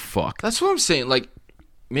so fucked. That's what I'm saying. Like,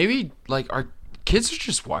 maybe like our kids are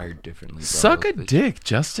just wired differently. Bro. Suck a Like, dick,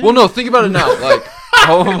 Justin. Well, no, think about it now. Like,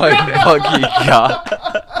 oh my fucking god.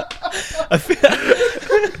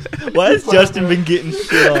 Why has Justin been getting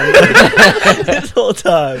shit on this whole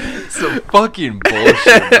time? Some fucking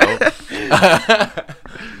bullshit, bro.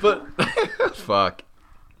 But fuck.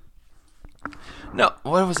 No,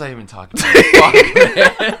 what was I even talking about?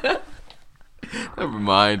 Fuck, man. Never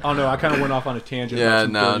mind. Oh no, I kind of went off on a tangent. Yeah, about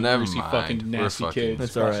some no, dirty, never greasy, mind. fucking We're nasty fucking- kids.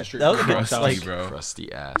 That's across alright. the street That was a from good- my house. Crusty, like- bro.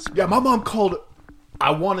 Crusty ass. Yeah, my mom called.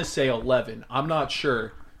 I want to say 11. I'm not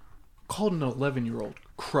sure. Called an 11-year-old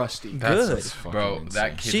crusty. That's Good. what's bro, insane.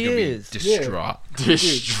 that kid's She gonna be is. distraught.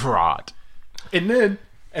 Distraught. And then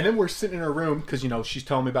we're sitting in her room because, you know, she's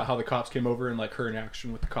telling me about how the cops came over and like her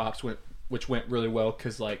interaction with the cops which went really well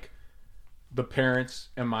because like the parents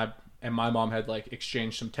and my mom had like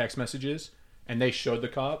exchanged some text messages and they showed the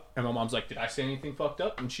cop and my mom's like, did I say anything fucked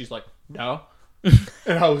up? And she's like, no.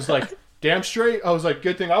 And I was like, damn straight. I was like,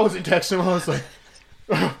 good thing I wasn't texting him. I was like,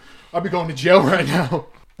 I'll be going to jail right now.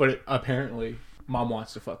 But apparently mom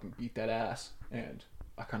wants to fucking beat that ass and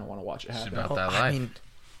I kind of want to watch it happen. about that I life. mean,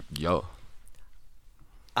 Yo.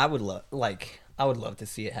 I would love to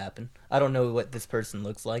see it happen. I don't know what this person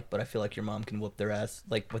looks like, but I feel like your mom can whoop their ass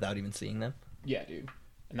like without even seeing them. Yeah, dude.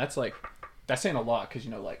 And that's saying a lot because, you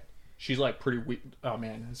know, like, she's like pretty weak. Oh,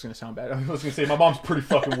 man, it's going to sound bad. I was going to say my mom's pretty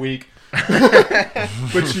fucking weak.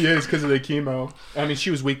 But she is because of the chemo. I mean, she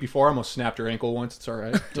was weak before. I almost snapped her ankle once. It's all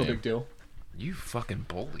right. No big deal. You fucking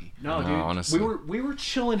bully. No, No, dude. honestly. We were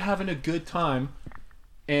chilling, having a good time.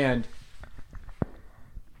 And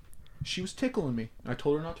she was tickling me. I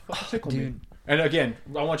told her not to fucking tickle me. dude. And again,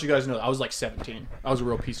 I want you guys to know, I was like 17. I was a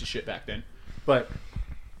real piece of shit back then. But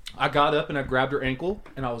I got up and I grabbed her ankle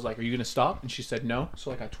and I was like, are you going to stop? And she said no. So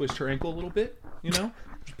like I twist her ankle a little bit, you know,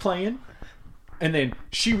 playing. And then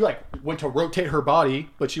she like went to rotate her body,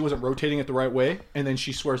 but she wasn't rotating it the right way. And then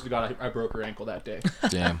she swears to God I broke her ankle that day.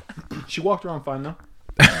 Damn. She walked around fine though.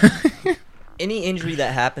 Any injury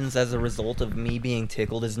that happens as a result of me being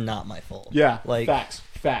tickled is not my fault. Yeah, like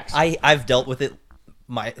facts. I've dealt with it.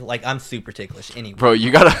 I'm super ticklish anyway. Bro,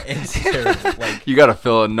 you gotta It's terrible. Like, you gotta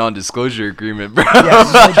fill a non-disclosure agreement, bro. yeah,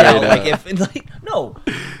 no doubt. Straight up. No,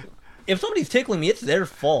 if somebody's tickling me, it's their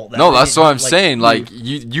fault. No, that's what I'm Like, saying. Like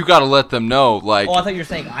you gotta let them know. Like Oh, I thought you were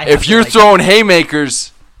saying I. if you're throwing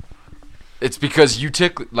haymakers, it's because you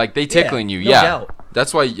tickle. Like they tickling you. no Yeah. doubt.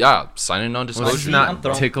 That's why. Yeah. Signing Well, it's non-disclosure. I'm not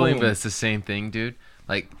throwing- tickling, boom. but it's the same thing, dude.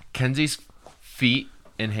 Like, Kenzie's feet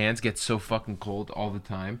and hands get so fucking cold all the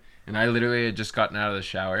time. And I literally had just gotten out of the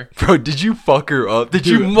shower. Bro, did you fuck her up? Did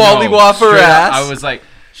you Dude, mollywop her Straight up, ass? I was like,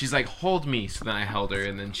 she's like, hold me. So then I held her,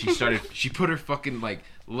 and then she put her fucking, like,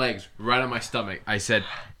 legs right on my stomach. I said,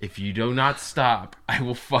 if you do not stop, I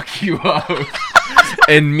will fuck you up.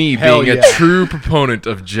 And me Hell being yeah. a true proponent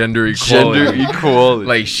of gender equality. Gender equality.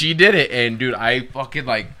 Like, she did it, and dude, I fucking,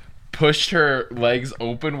 like, pushed her legs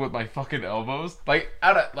open with my fucking elbows. Like,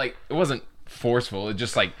 it wasn't forceful. It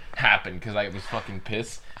just, like, happened because I was fucking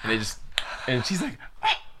pissed. And and she's like, oh,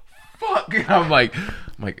 fuck? And I'm like,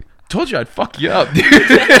 told you I'd fuck you up, dude.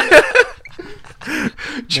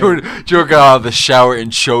 Jordan got out of the shower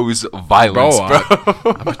and chose violence,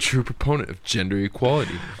 bro. I'm a true proponent of gender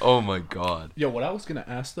equality. Oh my god. Yo, what I was gonna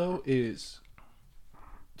ask though is,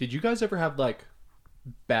 did you guys ever have like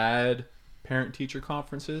bad parent-teacher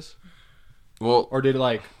conferences? Well, Or did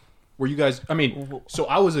like, were you guys? I mean, so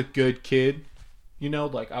I was a good kid, you know,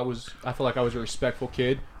 like I feel like I was a respectful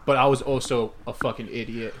kid, but I was also a fucking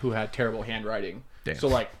idiot who had terrible handwriting. Damn. So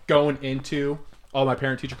like going into all my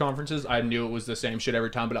parent-teacher conferences, I knew it was the same shit every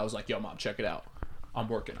time, but I was like, yo, mom, check it out. I'm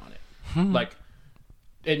working on it. Like,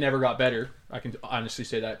 it never got better. I can honestly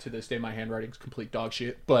say that to this day, my handwriting's complete dog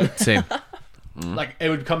shit. But Same. like, it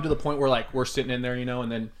would come to the point where like we're sitting in there, you know,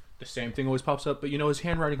 and then the same thing always pops up. But you know, his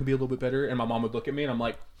handwriting could be a little bit better. And my mom would look at me, and I'm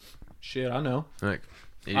like, shit, I know. Like,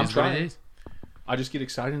 it I'm is what it trying. is. I just get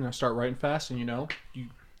excited and I start writing fast, and you know,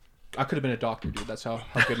 I could have been a doctor, dude. That's how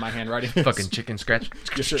good my handwriting is. Fucking chicken scratch.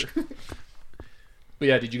 Yes, sir. But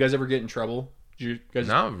yeah, did you guys ever get in trouble? Did you guys?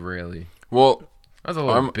 Not really. well, I was a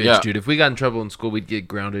little bitch, yeah. dude. If we got in trouble in school, we'd get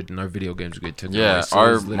grounded, and our video games would get taken away. yeah, So it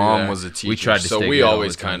our was literally mom that. was a teacher, We tried to so stay we good all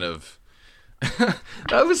always the time. kind of.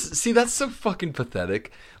 That's so fucking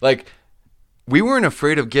pathetic. We weren't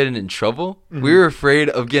afraid of getting in trouble. We were afraid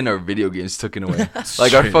of getting our video games taken away. Like our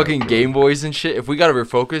Straight up, fucking bro. Game Boys and shit. If we got a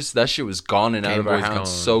refocus, that shit was gone and out Game of our Boy's house gone.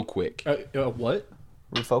 so quick. What?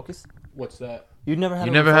 Refocus. What's that? You never had.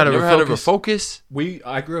 You a never had a Never had a refocus? refocus?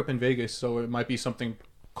 I grew up in Vegas, so it might be something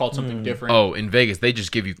called something different. Oh, in Vegas, they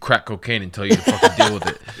just give you crack cocaine and tell you to fucking deal with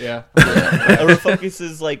it. Yeah. A refocus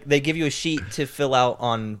is like they give you a sheet to fill out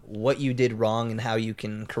on what you did wrong and how you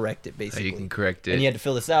can correct it, So basically. you can correct it. And you had to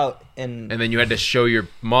fill this out, and And then you had to show your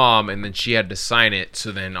mom, and then she had to sign it.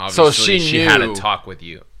 So then obviously she she had to knew. talk with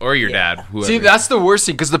you or your Yeah. dad. Whoever. See, that's the worst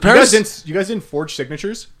thing because the You guys, parents. you guys didn't forge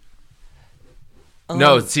signatures?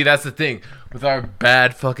 no. See, that's the thing with our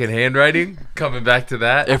bad fucking handwriting. Coming back to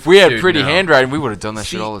that, If we had dude, pretty no. handwriting, we would have done that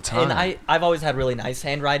See, shit all the time. And I've always had really nice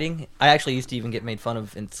handwriting. I actually used to even get made fun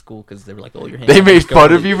of in school because they were like, "Oh, your They handwriting." made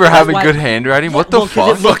fun of you for having good handwriting? What the Well,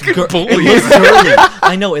 'cause fuck? it looked Fucking bully. It looked girly.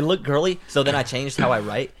 I know it looked girly, so then I changed how I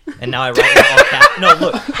write, and now I write in all caps. No,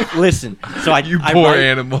 look, listen. So You I poor write,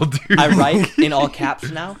 animal, dude. I write in all caps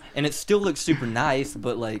now, and it still looks super nice,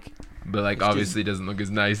 but like, but like, obviously, doesn't look as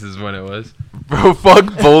nice as when it was. Bro,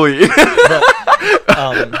 fuck bully.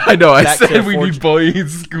 I know. I Back to said we forge- need bullying in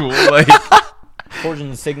school. Like, forging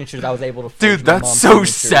the signatures, I was able to. Forge Dude, my that's mom's so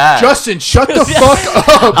signature. sad. Justin, shut the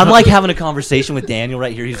fuck up! I'm like having a conversation with Daniel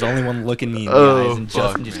right here. He's the only one looking me in the Oh, eyes, and fuck,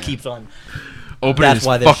 Justin just man. keeps on. open That's his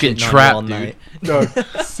why they're fucking shitting trap, on you all dude. night.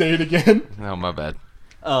 No, say it again. No, my bad.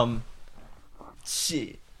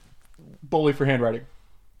 Shit. Bully for handwriting.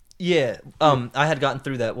 Yeah. I had gotten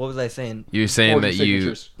through that. What was I saying? You're saying Forging that you.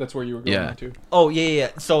 signatures. That's where you were going Yeah. to. Oh yeah.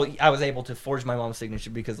 So I was able to forge my mom's signature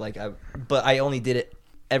because but I only did it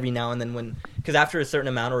every now and then because after a certain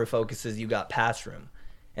amount of refocuses, you got pass room,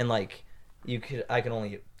 and like I could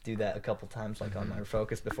only do that a couple times like on my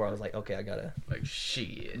refocus before I was like, okay, I gotta Like,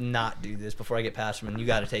 shit. not do this before I get pass room, and you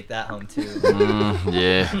gotta take that home too.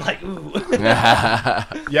 Yeah. I'm like, ooh.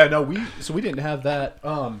 Yeah, no, we didn't have that.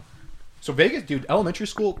 So Vegas, dude, elementary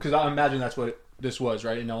school, because I imagine that's what this was,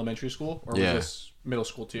 right? In elementary school, or Yeah. was this middle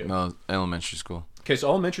school too? No, elementary school. Okay, so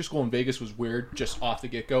elementary school in Vegas was weird, just off the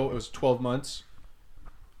get go. It was 12 months,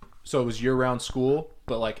 so it was year round school,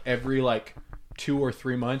 but like every like 2 or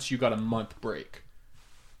 3 months, you got a month break.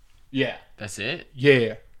 Yeah, That's it.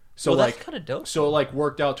 yeah. So Well, that's like, kinda dope. so it like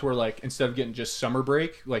worked out to where like instead of getting just summer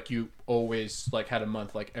break, like you always like had a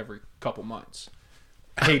month like every couple months.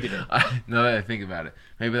 Hated it. Now that I think about it,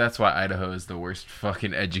 maybe that's why Idaho is the worst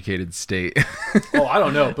fucking educated state. Oh, I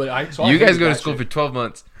don't know, but I You guys hated go to that school shit. for 12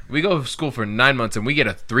 months. We go to school for 9 months, and we get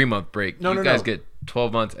a 3-month break. No, you no, guys no. get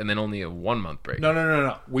 12 months and then only a 1-month break.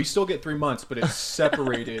 No. We still get 3 months, but it's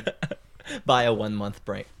separated. By a 1 month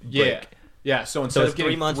break. Yeah, yeah. So instead So it's of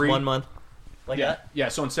getting 3 months, 1 month. Like yeah, that. yeah.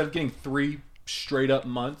 So instead of getting 3 straight up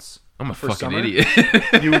months, I'm a for fucking summer, idiot.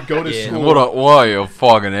 you would go to Yeah. school. What you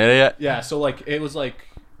fucking idiot? Yeah, so like it was like,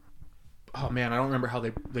 oh man, I don't remember how they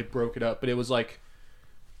broke it up, but it was like,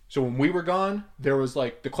 so when we were gone, there was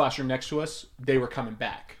like the classroom next to us, they were coming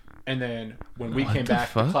back, and then when we What came the back,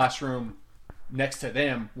 the fuck? classroom next to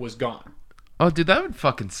them was gone. Oh, dude, that would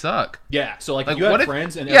fucking suck. Yeah, so like, Like, you had what if?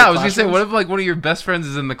 friends and Yeah, I was gonna say, what if like one of your best friends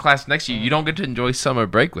is in the class next to you? You don't get to enjoy summer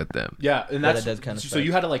break with them. Yeah, and Yeah, that's that does kinda so suck.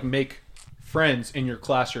 you had to like make friends in your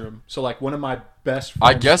classroom. So like one of my best I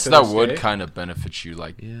friends guess to that this would day- kind of benefit you,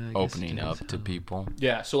 like Yeah, I guess opening it up does. to people.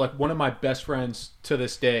 Yeah, so like one of my best friends to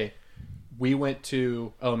this day, we went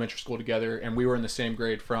to elementary school together, and we were in the same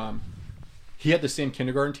grade from he had the same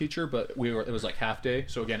kindergarten teacher, but it was like half day.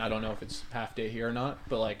 So again, I don't know if it's half day here or not,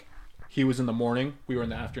 but like he was in the morning, we were in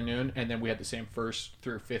the afternoon, and then we had the same 1st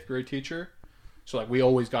through 5th grade teacher. So like we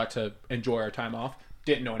always got to enjoy our time off.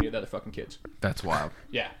 Didn't know any of the other fucking kids. That's wild.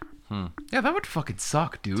 Yeah. Yeah, that would fucking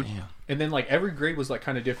suck, dude. Damn. And then like every grade was like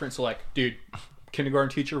kind of different. So like, dude, kindergarten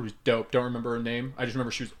teacher was dope. Don't remember her name. I just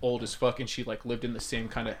remember she was old as fuck, and she like lived in the same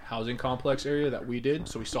kind of housing complex area that we did.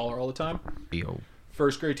 So we saw her all the time. Yo.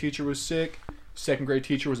 1st grade teacher was sick. 2nd grade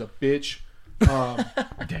teacher was a bitch.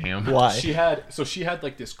 Damn. Why? She had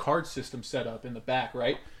like this card system set up in the back,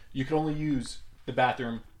 right? You could only use the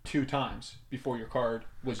bathroom 2 times before your card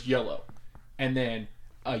was yellow. And then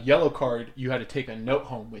a yellow card, you had to take a note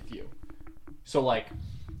home with you. So like,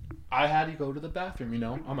 I had to go to the bathroom, you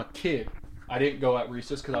know? I'm a kid. I didn't go at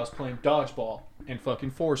recess because I was playing dodgeball and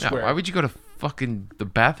fucking Foursquare. Yeah, why would you go to fucking the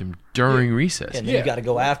bathroom during recess? And then Yeah. you got to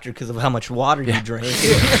go after because of how much water you drink.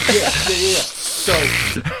 yeah.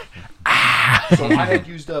 So I had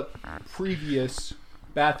used up previous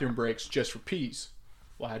bathroom breaks just for pees.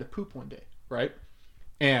 Well, I had to poop one day, right?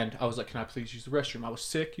 And I was like, can I please use the restroom? I was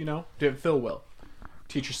sick, you know, didn't feel well.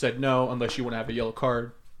 Teacher said no, unless you want to have a yellow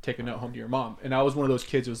card, take a note home to your mom. And I was one of those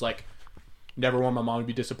kids who was like, never want my mom to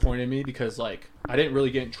be disappointed in me because like I didn't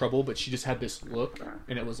really get in trouble, but she just had this look,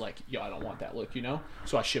 and it was like, yo, I don't want that look, you know?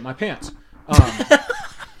 So I shit my pants.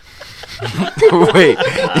 Wait,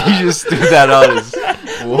 you just threw that out as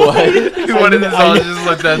what? You wanted us all to just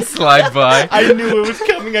let that slide by. I knew it was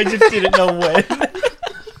coming. I just didn't know when.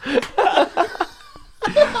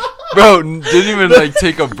 Bro, didn't even like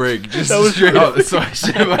take a break. Just straight up. So I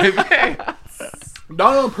shit my pants.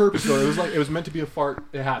 Not on purpose though. It was meant to be a fart.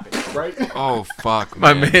 It happened, right? Oh fuck,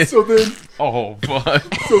 My man. man. So then Oh, fuck.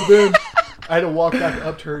 I had to walk back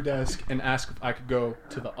up to her desk and ask if I could go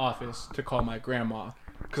to the office to call my grandma.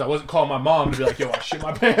 Because I wasn't calling my mom to be like, yo, I shit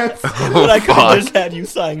my pants. But I could have just had you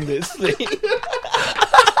sign this thing.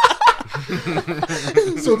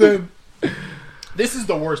 So then, this is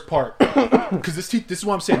the worst part. Because this is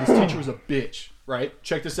what I'm saying. This teacher was a bitch, right?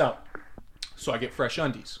 Check this out. So I get fresh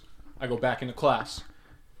undies. I go back into class.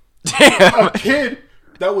 Damn. A kid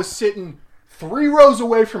that was sitting 3 rows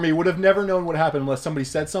away from me would have never known what happened unless somebody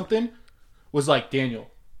said something. Was like, Daniel,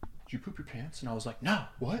 did you poop your pants? And I was like, no,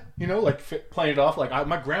 what? You know, like playing it off. Like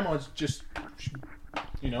my grandma's just,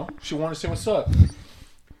 you know, she wanted to say what's up.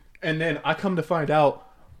 And then I come to find out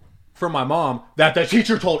from my mom that the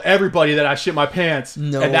teacher told everybody that I shit my pants.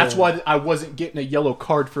 No. And that's why I wasn't getting a yellow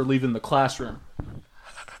card for leaving the classroom.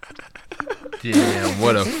 Damn,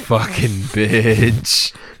 what a fucking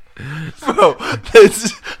bitch. Bro,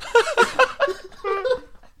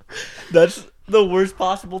 That's the worst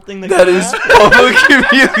possible thing that is public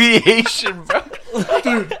humiliation, bro.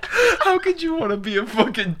 Dude, how could you want to be a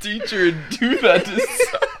fucking teacher and do that to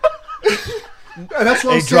And that's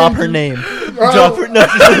what Hey, I'm drop saying, her dude. name. Bro. Drop her name.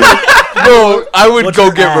 Bro, I would What's go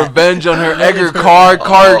her get at? revenge on her. Egg her car,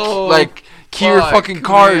 Oh, like key her fuck, fucking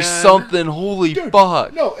car or man. something. Holy Dude,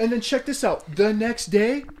 fuck. No, and then check this out. The next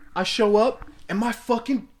day, I show up, and my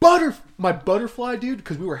fucking butterfly, dude,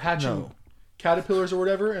 because we were hatching caterpillars or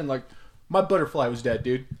whatever, and like, my butterfly was dead,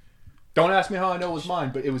 dude. Don't ask me how I know it was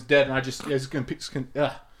mine, but it was dead, and I was gonna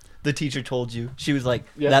The teacher told you. She was like,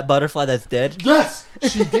 Yeah. that butterfly that's dead? Yes,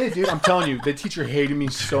 she did, dude. I'm telling you, the teacher hated me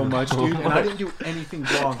so much, dude, and I didn't do anything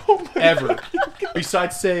wrong ever.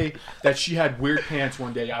 Besides say that she had weird pants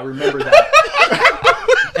one day. I remember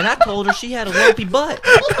that. And I told her she had a lumpy butt.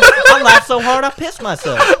 I laughed so hard I pissed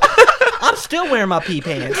myself. I'm still wearing my pee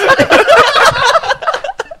pants.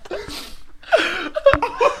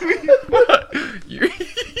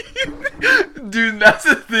 Dude, that's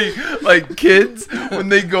the thing. Like, kids, when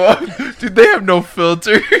they go up, dude, they have no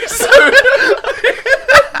filters.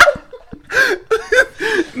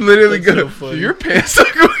 Literally That's go, so funny. "Dude, your pants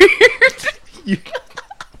look weird."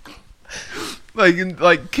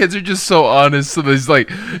 Like kids are just so honest, so there's like,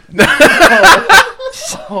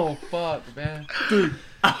 oh fuck, man, Dude.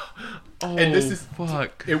 oh, And this is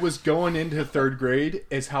fuck. It was going into 3rd grade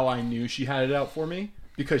is how I knew she had it out for me,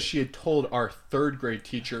 because she had told our 3rd grade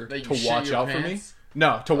teacher That you to shit watch your out for me. pants?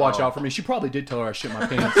 No, to watch out for me. She probably did tell her I shit my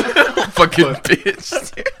pants. Fucking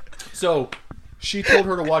bitch. So she told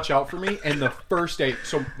her to watch out for me, and the first day,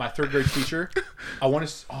 so my 3rd grade teacher,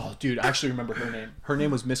 oh dude, I actually remember her name. Her name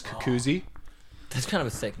was Miss Kakuzi. That's kind of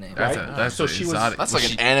a sick name. That's Right? a, that's So a she was- exotic. That's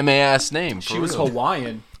like an anime ass name. She was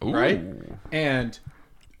Hawaiian, Ooh. right? And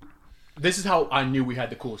this is how I knew we had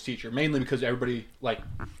the coolest teacher, mainly because everybody like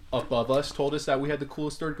above us told us that we had the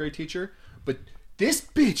coolest 3rd grade teacher. But this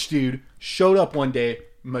bitch, dude, showed up one day,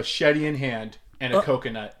 machete in hand and a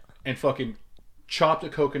coconut, and fucking chopped a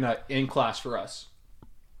coconut in class for us.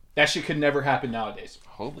 That shit could never happen nowadays.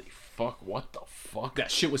 Holy fuck! What the fuck?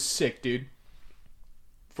 That shit was sick, dude.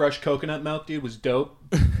 Fresh coconut milk, dude, was dope.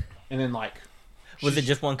 And then like, Was it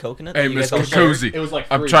just one coconut? Hey, that you guys Mr. all shared? Cozy. it was like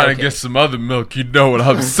I'm three. trying to Okay. get some other milk. You know what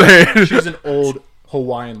I'm saying? She was an old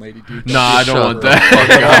Hawaiian lady, dude. Nah, I don't want the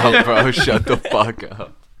that. fuck up, bro. Shut the fuck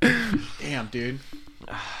up. Damn, dude.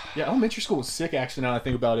 Yeah, elementary school was sick. Actually, now that I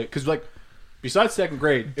think about it, because like, besides second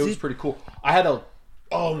grade, it was pretty cool. I had a.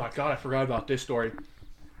 Oh my god, I forgot about this story.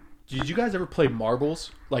 Did you guys ever play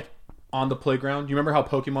marbles like on the playground? You remember how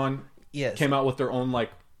Pokemon Yes. came out with their own like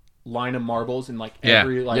line of marbles, and like Yeah.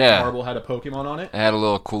 every like Yeah. marble had a Pokemon on it? It had a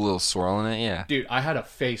little cool little swirl in it. Yeah. Dude, I had a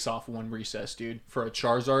face off one recess, dude, for a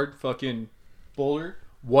Charizard fucking bowler.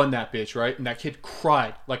 Won that bitch, right? And that kid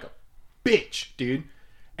cried like a bitch, dude.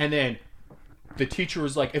 And then the teacher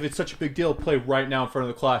was like, if it's such a big deal, play right now in front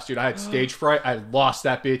of the class, dude. I had stage fright. I lost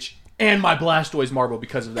that bitch and my Blastoise marble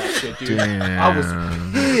because of that shit, dude. I was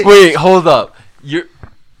pissed. Wait, hold up.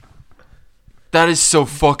 That is so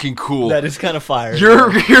fucking cool. That is kind of fire.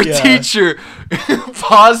 Your Yeah. teacher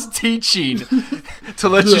paused teaching to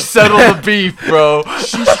let you settle the beef, bro.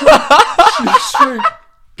 She straight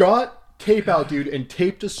got tape out, dude, and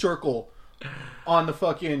taped a circle on the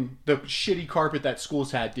shitty carpet that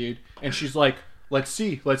schools had, dude. And she's like, let's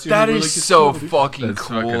see. That who really is gets so cool, dude." fucking That's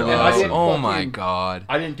cool. fucking though. awesome. Oh my god.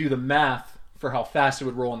 I didn't do the math for how fast it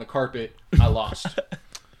would roll on the carpet. I lost.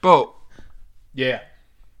 Bro, Yeah.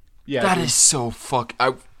 Yeah. that dude. is so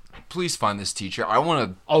please find this teacher. I want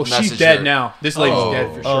to Oh, she's dead now. This lady's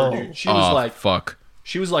dead for sure, Oh. dude. She was fuck.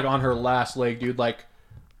 she was like on her last leg, dude. Like,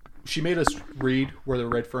 she made us read Where the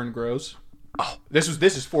Red Fern Grows. Oh, this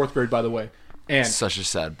is fourth grade, by the way. And Such a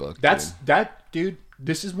sad book. dude.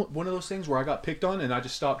 This is one of those things where I got picked on, and I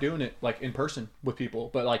just stopped doing it, like in person with people.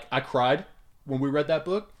 But like, I cried when we read that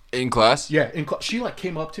book. In class? Yeah, she like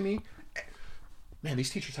came up to me. Man, these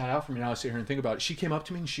teachers had it out for me. Now I sit here and think about it. She came up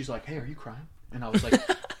to me and she's like, "Hey, are you crying?" And I was like,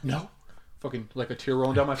 "No." Fucking like a tear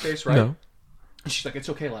rolling down my face, right? No. And she's like, "It's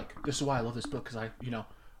okay. Like, this is why I love this book, because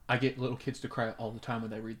I get little kids to cry all the time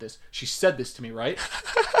when they read this." She said this to me, right?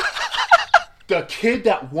 The kid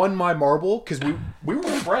that won my marble, because we were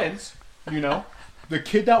friends, The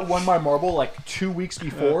kid that won my marble like 2 weeks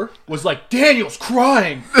before was like, "Daniel's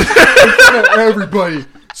crying in front of everybody."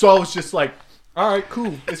 So I was just like, all right,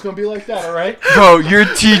 cool. It's going to be like that, all right? Bro, your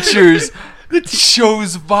teachers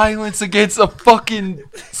shows violence against a fucking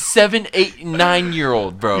 7, 8,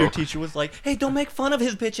 9-year-old, bro. Your teacher was like, "Hey, don't make fun of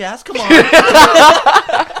his bitch ass. Come on."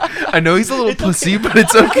 I know he's a little pussy, but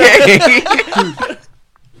it's okay.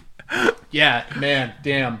 Yeah, man,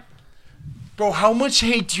 damn. Bro, how much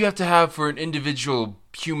hate do you have to have for an individual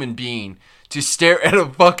human being to stare at a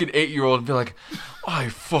fucking 8-year-old and be like, I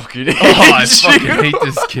fucking hate I you. fucking hate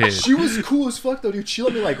this kid. She was cool as fuck, though, dude. She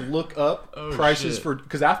let me, like, look up prices for...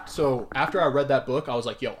 Because after I read that book, I was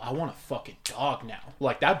like, yo, I want a fucking dog now.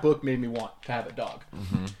 Like, that book made me want to have a dog.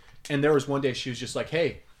 Mm-hmm. And there was one day she was just like,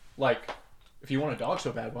 hey, like, if you want a dog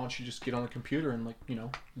so bad, why don't you just get on the computer and, like,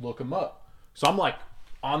 look them up. So I'm, like,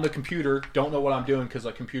 on the computer, don't know what I'm doing because,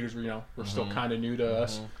 like, computers were, were still kind of new to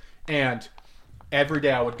us. And every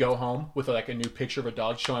day I would go home with, like, a new picture of a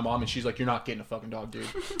dog, show my mom, and she's like, you're not getting a fucking dog, dude.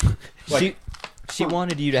 Like, she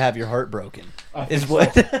wanted you to have your heart broken. I Is think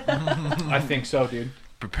what? I think so, dude.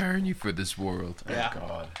 Preparing you for this world. Yeah. Oh,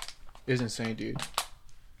 God. Is insane, dude.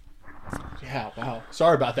 Yeah, wow.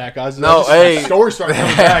 Sorry about that, guys. No, My hey. story started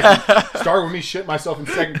coming back. Started with me shitting myself in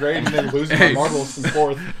second grade and then losing my marbles in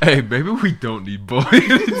fourth. Hey, maybe we don't need boys.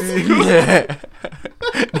 Yeah.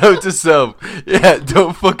 Note to self. Yeah,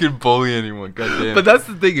 don't fucking bully anyone. Goddamn. But that's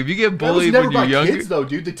the thing. If you get That was bullied never when you're about younger, kids, though,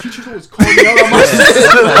 dude. The teachers always called me out on my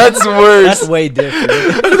shit. that's worse. That's way different.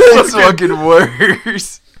 That's fucking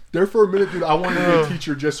worse. There for a minute, dude, I wanted to be a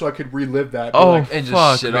teacher just so I could relive that. But, Oh, like, And just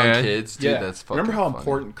fuck, shit man. on kids, dude. yeah. That's fucking Remember how funny.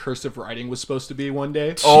 important cursive writing was supposed to be one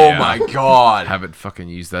day? Oh Yeah. my god. haven't fucking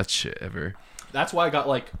used that shit ever. That's why I got,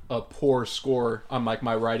 like, a poor score on, like,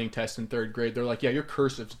 my writing test in third grade. They're like, yeah, your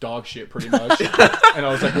cursive's dog shit, pretty much. And I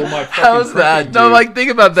was like, well, my fucking How's that, cursive, No, dude. like,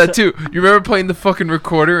 think about that, too. You remember playing the fucking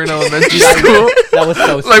recorder in elementary school? That was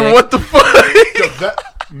so Like, sick. what the fuck? Yo,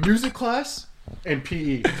 that music class and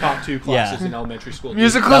PE, top two classes Yeah. in elementary school. dude.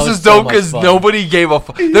 Music That class was is so dope much because fun. nobody gave a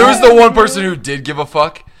fuck. There was the one person who did give a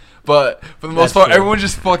fuck, but for the most That's part, true. everyone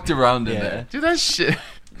just fucked around in Yeah. there. Dude, that shit.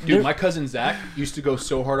 Dude, my cousin Zach used to go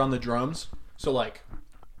so hard on the drums. So, like,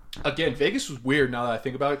 again, Vegas was weird now that I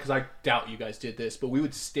think about it because I doubt you guys did this, but we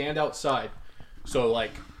would stand outside. So,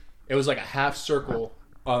 like, it was like a half circle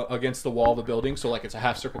against the wall of the building. So, like, it's a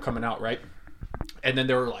half circle coming out, right? And then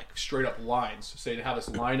there were, like, straight up lines. So, they'd have us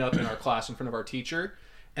line up in our class in front of our teacher.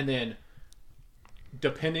 And then,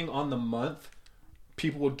 depending on the month,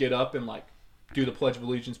 people would get up and like do the Pledge of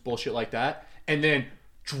Allegiance bullshit like that, and then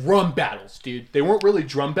drum battles, dude. They weren't really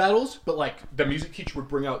drum battles, but like the music teacher would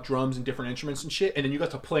bring out drums and different instruments and shit, and then you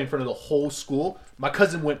got to play in front of the whole school. My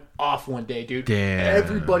cousin went off one day, dude. Damn.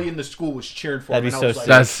 Everybody in the school was cheering for him. That'd be and I was so like, sick.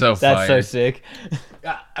 That's so That's so fire. sick.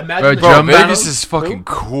 Imagine Bro, the Bro, drum Vegas battles? is fucking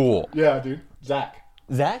cool. Yeah, dude. Zach.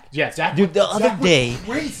 Zach? Yeah, Zach. Dude, the Zach other went day-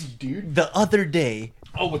 crazy, dude. The other day,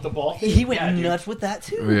 Oh, with the ball thing? he went Yeah, dude. nuts with that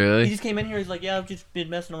too. Really? He just came in here. He's like, "Yeah, I've just been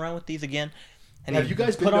messing around with these again." And Have he you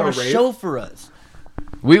guys put been on to a a rave? show for us.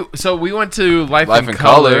 We went to Life Life in in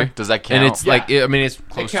Color. Color. Does that count? And it's Yeah. like I mean it's It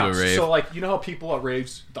close to a counts. rave. So, like, you know how people at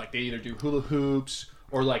raves, like, they either do hula hoops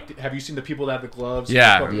or, like, have you seen the people that have the gloves? and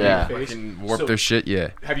Yeah. they fucking Yeah. paint their face? Fucking warp So, their shit. Yeah.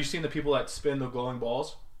 have you seen the people that spin the glowing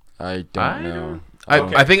balls? I don't know.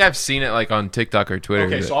 Okay. I think I've seen it like on TikTok or Twitter.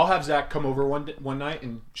 Okay, but- so I'll have Zach come over one night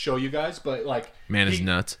and show you guys, but, like... man is he-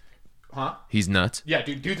 nuts. Huh? He's nuts. Yeah,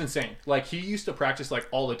 dude's insane. Like, he used to practice, like,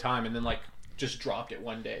 all the time and then, like, just dropped it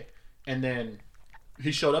one day. And then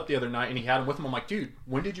he showed up the other night and he had him with him. I'm like, dude,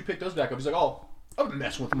 when did you pick those back up? He's like, oh, I've been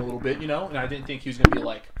messing with him a little bit, you know? And I didn't think he was going to be,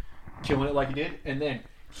 like, killing it like he did. And then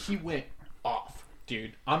he went off,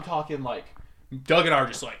 dude. I'm talking, like, Doug and I are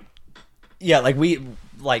just like... Yeah, like we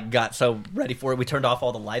got so ready for it. We turned off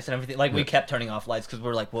all the lights and everything. Like we kept turning off lights because we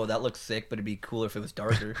were like, "Whoa, that looks sick," but it'd be cooler if it was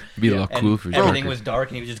darker. Be a lot And cool for sure. everything was dark,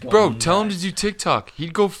 and he was just going. Bro, tell him to nuts. do TikTok.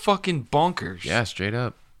 He'd go fucking bonkers. Yeah, straight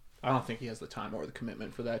up. I don't think he has the time or the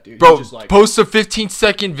commitment for that, dude. Bro, He's just like... post a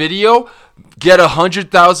 15-second video, get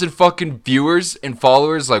 100,000 fucking viewers and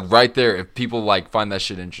followers like right there if people like find that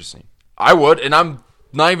shit interesting. I would, and I'm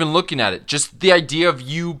not even looking at it. Just the idea of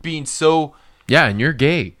you being so Yeah, and you're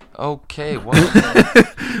gay. okay. What?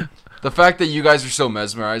 The fact that you guys are so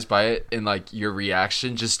mesmerized by it and like your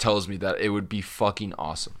reaction just tells me that it would be fucking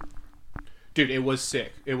awesome. Dude, it was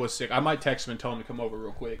sick. It was sick. I might text him and tell him to come over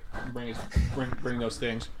real quick and bring those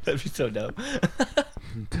things. That'd be so dope.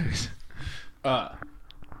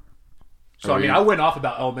 So, I mean, I went off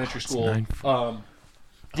about elementary school.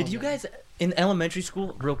 Did you guys in elementary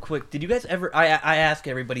school? Real quick, did you guys ever? I ask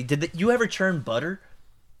everybody. Did you ever churn butter?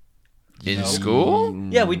 In school?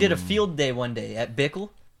 Yeah, we did a field day one day at Bickle.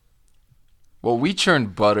 Well, we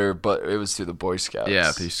churned butter, but it was through the Boy Scouts.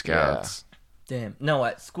 Yeah, through Scouts. Damn. No,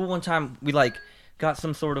 at school one time we like got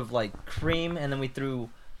some sort of like cream and then we threw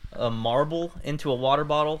a marble into a water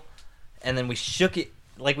bottle and then we shook it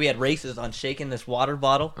like we had races on shaking this water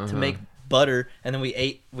bottle to make butter and then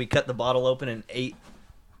we cut the bottle open and ate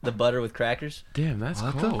the butter with crackers. Damn, that's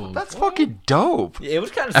cold. That's fucking dope. It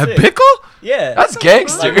was kind of At sick. Bickle? Yeah. That's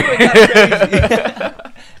gangster. Like, we went kinda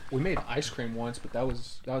crazy. We made ice cream once, but that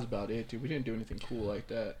was about it, dude. We didn't do anything cool like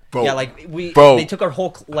that. Bro, Yeah, like Bro. they took our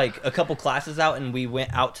whole like a couple classes out and we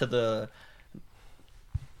went out to the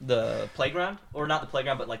playground, or not the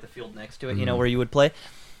playground but like the field next to it, you know, where you would play.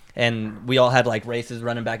 And we all had like races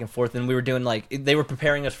running back and forth and we were doing like they were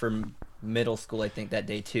preparing us for middle school I think that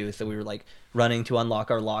day too. So we were like running to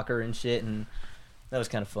unlock our locker and shit and that was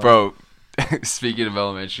kind of fun. Bro, speaking of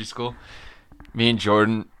elementary school, me and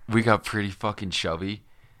Jordan, we got pretty fucking chubby.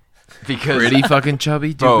 Because Pretty fucking chubby?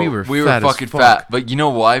 Dude, bro, we were fat fucking as fuck. fat. But you know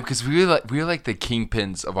why? Because we were like the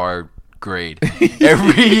kingpins of our grade.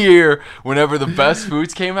 Every year, whenever the best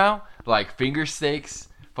foods came out, like finger steaks,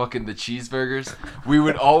 fucking the cheeseburgers, we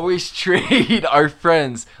would always trade our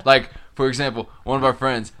friends. Like, for example, one of our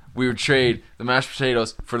friends, we would trade the mashed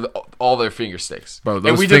potatoes for all their finger steaks. Bro, And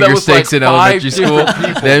those we did that finger with, steaks like, in 5 elementary school, different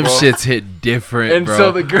people, them bro. shits hit different, And bro.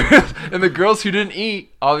 so the girls who didn't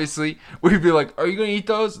eat, obviously, we'd be like, "Are you gonna eat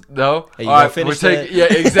those?" No. Hey, you All gotta right, finish we're that. taking. Yeah,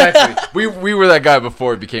 exactly. we were that guy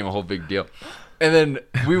before it became a whole big deal. And then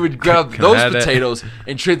we would grab Can I those have that? potatoes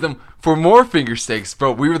and trade them for more finger steaks,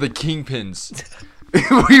 bro. We were the kingpins.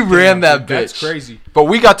 We ran that bitch. That's crazy. But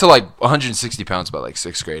we got to like 160 pounds by like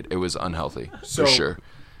 6th grade. It was unhealthy So- for sure.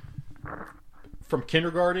 From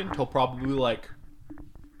kindergarten till probably like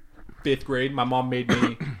 5th grade, my mom made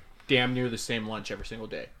me damn near the same lunch every single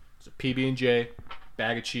day. It was a PB&J,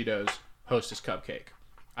 bag of Cheetos, Hostess cupcake.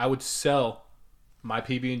 I would sell my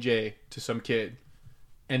PB&J to some kid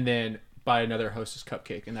and then buy another Hostess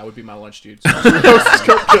cupcake, and that would be my lunch, dude. So Hostess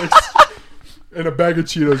cupcakes and a bag of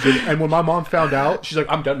Cheetos. Dude. And when my mom found out, she's like,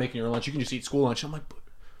 "I'm done making your lunch. You can just eat school lunch." I'm like,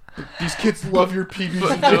 but these kids love your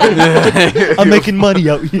PB&J. I'm making money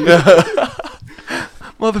out here.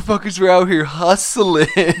 Motherfuckers were out here hustling.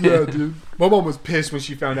 Yeah, dude. My mom was pissed when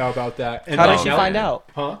she found out about that. And How did she now- find out?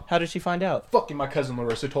 Huh? How did she find out? Fucking my cousin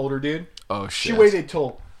Larissa told her, dude. Oh shit. She waited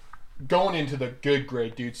till going into the good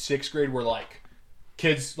grade, dude. 6th grade were like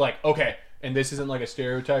kids, like, okay, and this isn't like a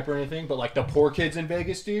stereotype or anything, but like the poor kids in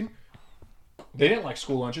Vegas, dude, they didn't like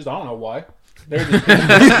school lunches. I don't know why. They're just you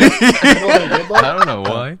know what they did, like? I don't know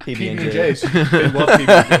why. PB&J's. They love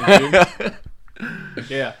PB&J's, dude.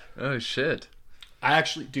 Yeah. Oh shit. I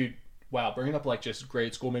actually, dude, wow, bringing up like just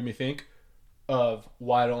grade school made me think of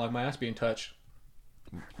why I don't like my ass being touched.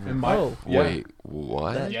 And Oh. yeah, Wait,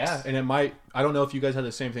 what? yeah, and it might. I don't know if you guys had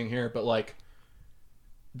the same thing here, but like,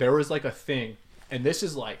 there was like a thing, and this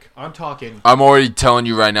is like, I'm talking. I'm already telling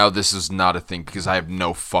you right now, this is not a thing because I have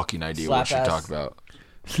no fucking idea what Slap you're ass. talking about.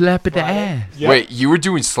 Slap at the ass. Yeah, Wait, you were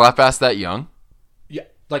doing slap ass that young? yeah,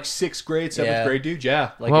 like 6th grade, 7th Yeah. grade, dude.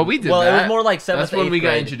 Yeah, Like, Well, we did well, that. it was more like 7th, That's when 8th we got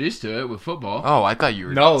grade. introduced to it with football. Oh, I thought you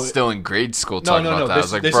were No. still in grade school No, talking no, about no, that. I this-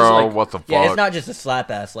 was like, this is bro, like- what the fuck? Yeah, it's not just a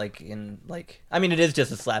slap ass. Like in like, I mean, it is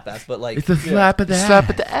just a slap ass, but like, It's a slap at the ass. slap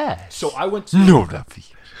at the ass. so I went to No, Rafi.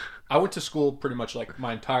 I went to school pretty much like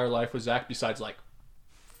my entire life with Zach, besides like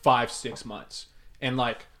 5-6 months, and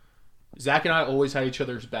like Zach and I always had each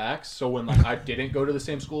other's backs. So when like I didn't go to the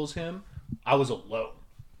same school as him, I was alone,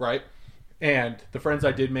 right? And the friends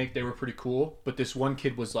I did make, they were pretty cool. But this one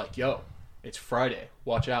kid was like, "Yo, it's Friday,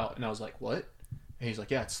 watch out!" And I was like, "What?" And he's like,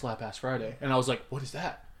 "Yeah, it's Slap Ass Friday." And I was like, "What is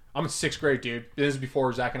that?" I'm in 6th grade, dude. This is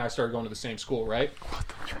before Zach and I started going to the same school, right?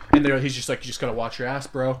 And he's just like, "You just gotta watch your ass,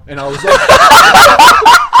 bro." And I was like,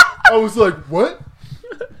 I was like, "What?"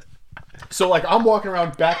 So like I'm walking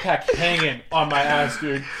around backpack hanging on my ass,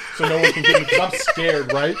 dude, so no one can get me because I'm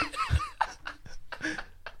scared, right?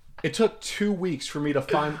 It took 2 weeks for me to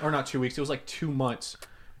find, or not 2 weeks, it was like 2 months,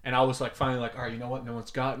 and I was like finally like, all right, you know what? No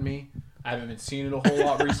one's gotten me. I haven't been seeing it a whole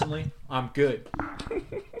lot recently. I'm good.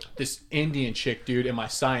 This Indian chick, dude, in my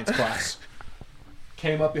science class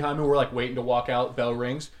came up behind me. We're like waiting to walk out. Bell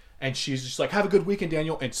rings, and she's just like, "Have a good weekend,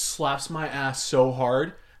 Daniel," and slaps my ass so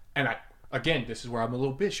hard, and I. Again, this is where I'm a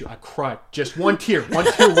little bitch. I cried. Just one tear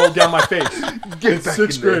rolled down my face. In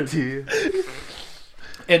 6th grade.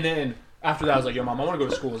 And then after that, I was like, "Yo, mom, I want to go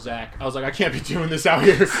to school with Zach." I was like, "I can't be doing this out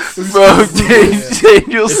here." Bro,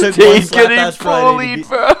 Daniel It took one State slap getting ass Friday to bullied,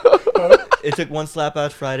 bro. it took one slap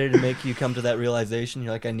ass Friday to make you come to that realization.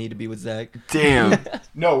 You're like, I need to be with Zach. Damn.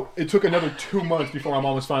 No, it took another 2 months before my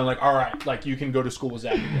mom was finally like, "All right, like you can go to school with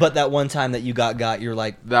Zach." But that one time that you got, you're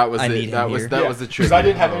like, That was I it. need That him was here. that was the trick. Because I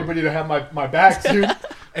didn't have anybody to have my back, dude. And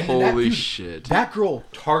then Holy dude, shit. That girl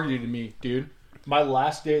targeted me, dude. My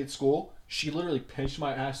last day at school, she literally pinched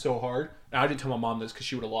my ass so hard. And I didn't tell my mom this because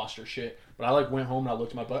she would have lost her shit. But I like went home and I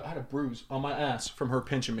looked at my butt. I had a bruise on my ass from her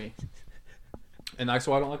pinching me. And that's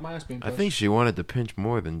why I don't like my ass being I punched. think she wanted to pinch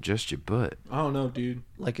more than just your butt. I don't know, dude.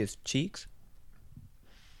 like his cheeks.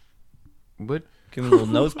 What? Give him a little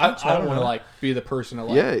nose I punch. don't want to like be the person to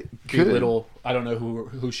like Yeah, could. belittle. I don't know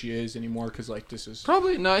who she is anymore because like this is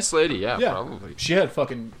Probably a nice lady, yeah, yeah. probably. She had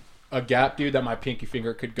fucking a gap, dude, that my pinky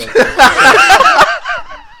finger could go.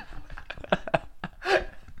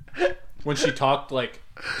 When she talked, like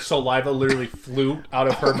saliva literally flew out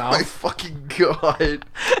of her mouth. Fucking god.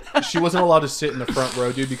 She wasn't allowed to sit in the front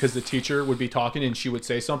row, dude, because the teacher would be talking and she would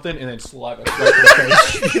say something and then saliva right to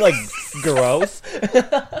the face. like gross.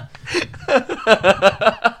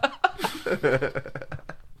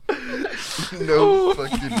 No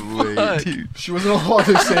fucking way, dude. She wasn't allowed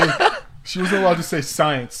to say. She wasn't allowed to say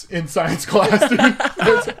science in science class, dude.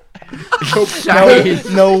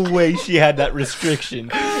 No way she had that restriction.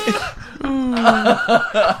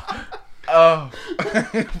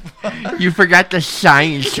 You forgot the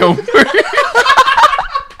science homework.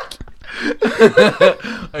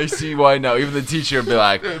 I see why now. Even the teacher would be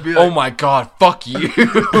like, "Oh my god, fuck you."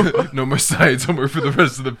 No more science homework for the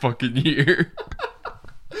rest of the fucking year.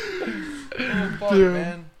 Fuck,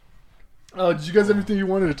 man. Did you guys have anything you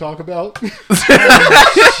wanted to talk about? No.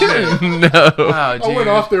 Wow, dude. I went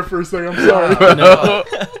off there for a second. I'm sorry.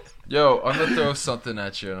 Yo, I'm gonna throw something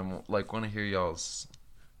at you, and I'm like, want to hear y'all's.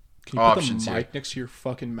 Can you put Options the here. mic next to your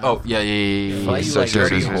fucking mouth? Oh yeah. Why you So like serious,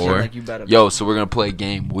 dirty whore. like you better. Yo, so we're gonna play a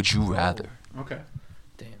game. Would you rather? Okay.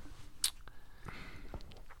 Damn.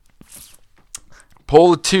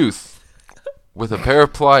 Pull a tooth with a pair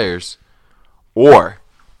of pliers, or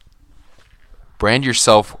brand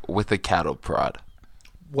yourself with a cattle prod.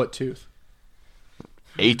 What tooth?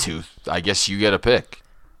 A tooth. I guess you get a pick.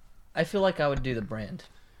 I feel like I would do the brand.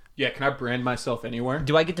 Yeah, can I brand myself anywhere?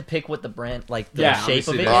 Do I get to pick what the brand, like the Yeah, shape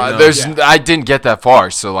of obviously it? they- is? No. I didn't get that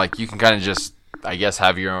far, so like you can kind of just, I guess,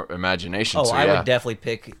 have your imagination. Oh, so, I yeah. would definitely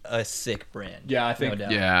pick a sick brand. Yeah, I think- No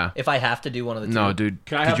doubt. Yeah. If I have to do one of the two. No, dude.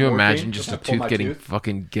 Can I Could have you morphine imagine if just I a pull my tooth getting tooth?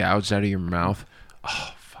 fucking gouged out of your mouth?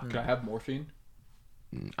 Can I have morphine?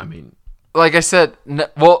 I mean, Like I said,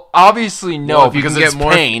 well, obviously no, Well, if you because can it's get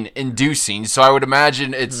more- pain-inducing. So I would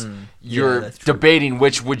imagine it's you're that's true. debating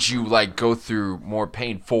which would you like go through more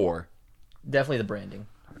pain for. Definitely the branding.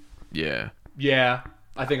 yeah. Yeah.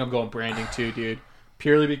 I think I'm going branding too, dude.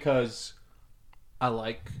 Purely because I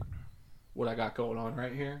like what I got going on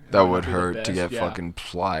right here. That would hurt to get fucking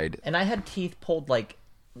plied. And I had teeth pulled like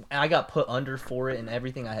I got put under for it and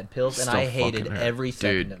everything. I had pills and Still I hated fucking hurt. every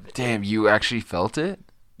second Dude. of it. Damn, you actually felt it?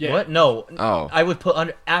 Yeah. What? No. Oh. I would put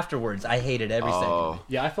under afterwards. I hated every second of it.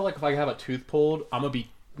 Yeah, I feel like if I have a tooth pulled, I'm gonna be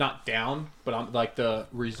not down, but I'm like the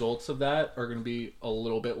results of that are gonna be a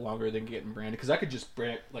little bit longer than getting branded because I could just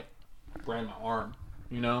brand my arm,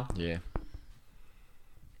 you know? Yeah.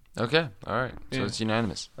 Okay, all right. So Yeah. it's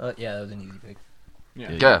unanimous. Yeah, that was an easy pick.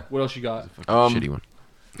 Yeah. Yeah. What else you got? Shitty one.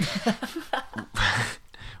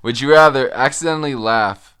 Would you rather accidentally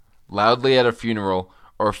laugh loudly at a funeral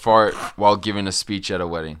or fart while giving a speech at a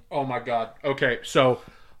wedding? Oh my god. Okay, so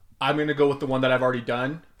I'm gonna go with the one that I've already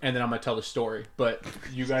done, and then I'm gonna tell the story. But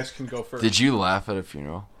you guys can go first. Did you laugh at a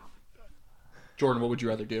funeral? Jordan, what would you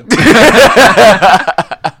rather do?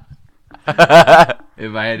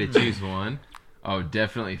 If I had to choose one, I would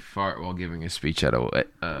definitely fart while giving a speech at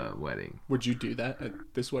a wedding. Would you do that at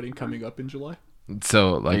this wedding coming up in July?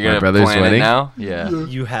 So, like You're my gonna brother's plan it wedding. now? Yeah.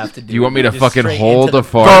 You have to do. You want me to Just fucking straight hold into the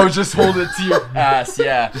fart? Bro, just hold it to your ass,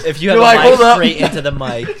 yeah. If you have You're a like, mic hold up. straight into the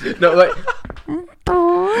mic, No, like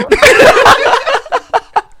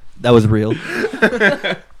that was real.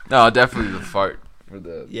 No, definitely the fart for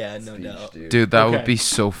the Yeah, no speech, doubt. dude, that Okay. would be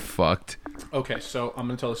so fucked. Okay, so I'm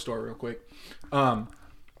gonna tell the story real quick. I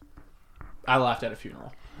laughed at a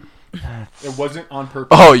funeral. It wasn't on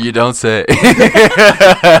purpose. Oh, you don't say.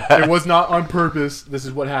 It was not on purpose. This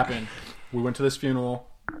is what happened. We went to this funeral.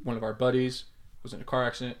 One of our buddies was in a car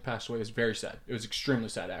accident, passed away. It was very sad. It was extremely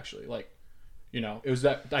sad, actually. Like, you know, it was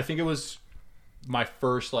that. I think it was my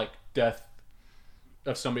first like death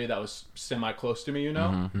of somebody that was semi close to me. You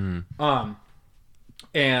know,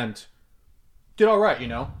 and did all right. You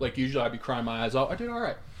know, like usually I'd be crying my eyes out. I did all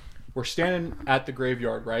right. We're standing at the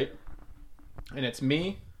graveyard, right? And it's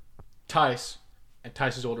me, Tice, and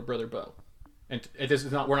Tice's older brother, Bo. And this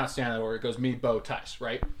is not, we're not standing in that order. It goes me, Bo, Tice,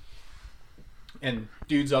 right? And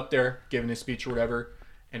dude's up there giving his speech or whatever.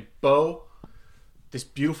 And Bo, this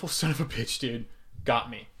beautiful son of a bitch, dude, got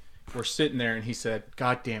me. We're sitting there and he said,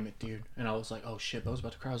 "God damn it, dude." And I was like, "Oh shit, Bo's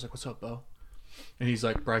about to cry." I was like, "What's up, Bo?" And he's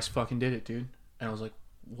like, "Bryce fucking did it, dude." And I was like,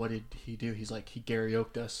 "What did he do?" He's like, "He Gary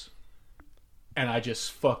Oaked us." And I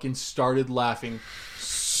just fucking started laughing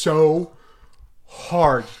so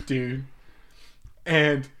hard, dude.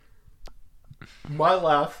 And my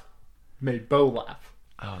laugh made Bo laugh.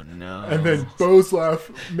 Oh, no. And then Bo's laugh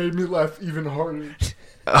made me laugh even harder.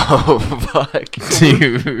 Oh, fuck.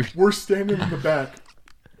 Dude. We're standing in the back.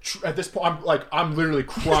 At this point, I'm literally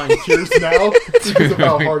crying tears now because of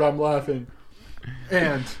how hard I'm laughing.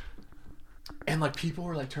 And like people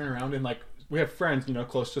were like turning around and like we have friends, you know,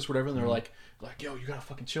 close to us, whatever, and they're like, "Yo, you gotta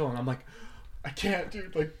fucking chill." And I'm like, "I can't,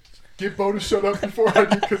 dude. Like, get Bo to shut up before I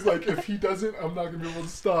do, because like if he doesn't, I'm not gonna be able to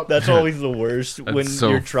stop." That's always the worst when so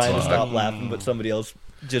you're trying to fun. stop laughing, but somebody else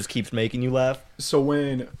just keeps making you laugh. So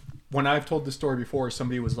when I've told the story before,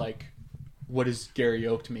 somebody was like, "What does Gary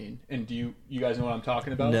Oaked mean?" And do you guys know what I'm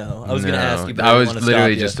talking about? No, I was gonna ask you, but I I was want to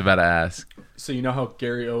literally stop you. just about to ask. So you know how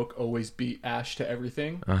Gary Oak always beat Ash to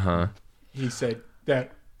everything? Uh-huh. He said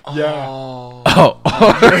that. Yeah. Oh, Oh.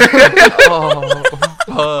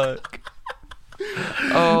 fuck.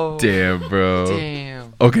 Oh, Damn, bro.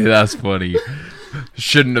 damn. Okay, that's funny.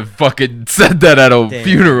 Shouldn't have fucking said that at a Damn.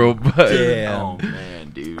 funeral, but Damn. Oh, man,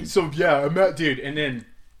 dude. So yeah, dude, and then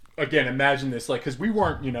again, imagine this, like, because we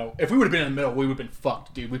weren't, you know, if we would have been in the middle, we would have been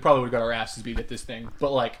fucked, dude. We probably would have got our asses beat at this thing.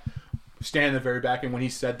 But like, standing in the very back, and when he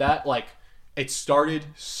said that, like, it started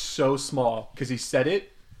so small because he said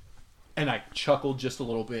it, and I chuckled just a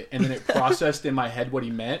little bit, and then it processed in my head what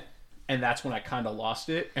he meant, and that's when I kind of lost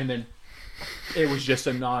it, and then it was just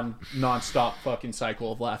a non-stop fucking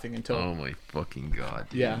cycle of laughing until oh my fucking god,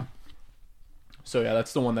 dude. yeah. So yeah,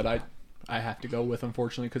 that's the one that I have to go with,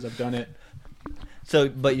 unfortunately, because I've done it. So,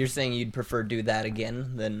 but you're saying you'd prefer do that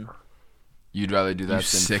again than You'd rather do that than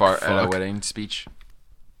sick fart at a fuck. wedding speech?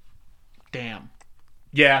 Damn.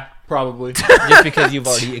 Yeah, probably. just because you've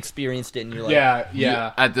already experienced it and you're like,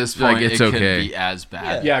 Yeah. At this Like, point, it's it okay. couldn't be as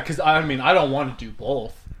bad. Yeah, because I mean, I don't want to do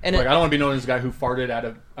both. And Like, it- I don't want to be known as a guy who farted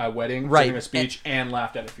at a wedding, Right. giving a speech, and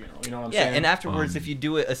laughed at a funeral. You know what I'm yeah, saying? and afterwards, if you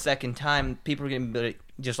do it a second time, people are gonna be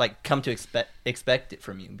just like come to expect it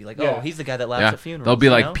from you and be like, oh, Yeah. he's the guy that laughs Yeah, at funerals. they'll be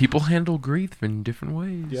you like, know? people handle grief in different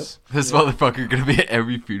ways. Yep. This motherfucker gonna be at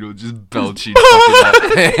every funeral just belching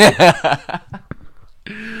fucking up.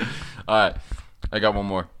 Alright, I got one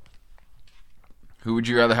more. Who would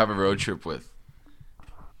you rather have a road trip with?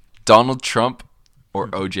 Donald Trump or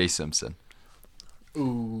O.J. Simpson?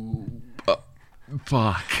 Ooh.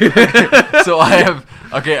 Fuck. So I have.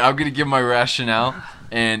 Okay, I'm gonna give my rationale,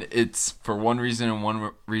 and it's for one reason and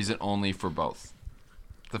one reason only for both.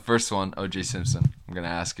 The first one, O.J. Simpson. I'm gonna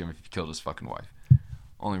ask him if he killed his fucking wife.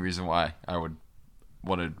 Only reason why I would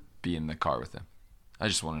want to be in the car with him. I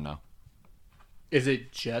just want to know. Is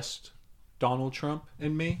it just Donald Trump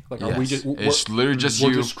and me? Like, are Yes. we just? It's literally just we're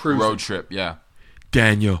you. just cruising. Road trip. Yeah.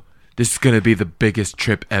 Daniel, this is going to be the biggest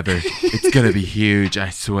trip ever. It's going to be huge, I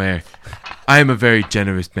swear. I am a very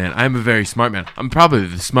generous man. I am a very smart man. I'm probably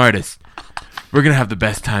the smartest. We're going to have the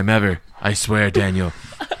best time ever. I swear, Daniel.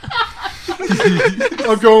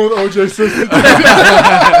 I'm going with OJ Simpson.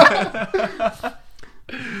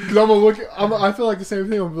 Because I'm gonna look. I feel like the same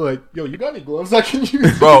thing. I'm gonna be like, yo, you got any gloves I can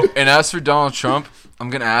use? Bro, and as for Donald Trump, I'm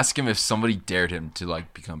gonna ask him if somebody dared him to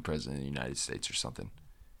like become president of the United States or something.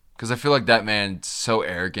 Because I feel like that man's so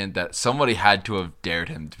arrogant that somebody had to have dared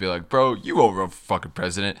him to be like, bro, you won't run for fucking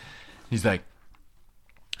president. He's like,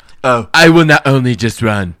 oh, I will not only just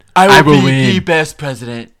run. I will be win. the best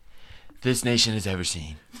president this nation has ever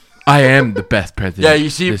seen. I am the best president. Yeah,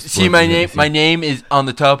 you see this my world has name. ever My seen. name is on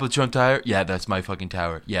the top of Trump Tower. Yeah, that's my fucking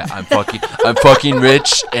tower. Yeah, I'm fucking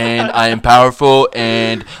rich, and I am powerful,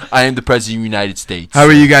 and I am the president of the United States. How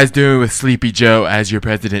are you guys doing with Sleepy Joe as your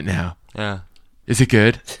president now? Yeah. Is it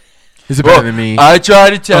good? Is it Well, better than me? I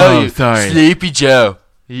try to tell Oh, you, sorry. Sleepy Joe.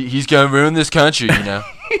 He's gonna ruin this country, you know.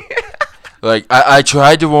 Like I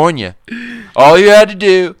tried to warn you. All you had to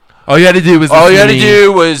do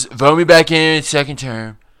was vote me back in second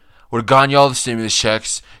term. Would have gotten you all the stimulus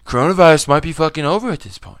checks. Coronavirus might be fucking over at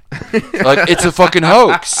this point. Like, it's a fucking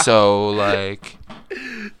hoax. So, like,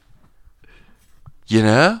 you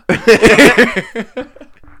know?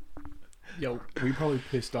 Yo, we probably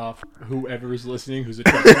pissed off whoever is listening who's a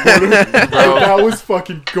Trump supporter. That was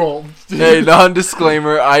fucking gold. Dude. Hey,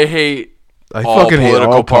 non-disclaimer. I hate I all fucking hate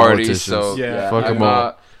political all parties. politicians. So, Yeah, fuck I'm 'em all.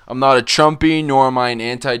 not, I'm not a Trumpy, nor am I an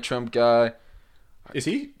anti-Trump guy. Is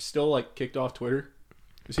he still like kicked off Twitter?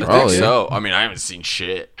 Is he I Oh, think yeah. so. I mean, I haven't seen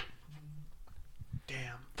shit.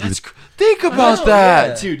 Damn. Think about know, that.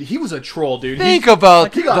 yeah. Dude, he was a troll, dude. Think about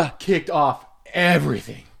like he got kicked off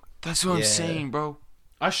everything. That's what I'm Yeah. saying, bro.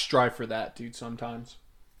 I strive for that, dude, sometimes.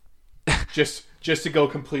 just to go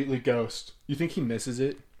completely ghost. You think he misses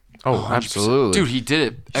it? Oh, absolutely. Dude, he did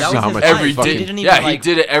it That was how his much life. every fucking- day. He didn't Yeah, even, he like,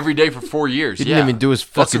 did it every day for 4 years. He didn't Yeah. even do his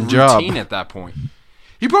That's fucking a job. routine at that point.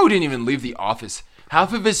 He probably didn't even leave the office.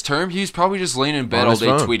 Half of his term, he was probably just laying in bed On all his day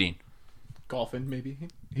phone. tweeting. Golfing, maybe.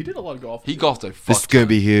 He did a lot of golf. He golfed a fuck This is gonna ton.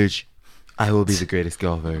 be huge. I will be the greatest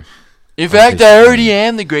golfer. In fact, I already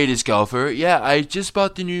am the greatest golfer. Yeah, I just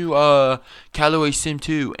bought the new Callaway Sim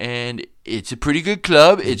 2, and it's a pretty good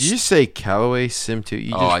club. Did It's you just say Callaway Sim 2?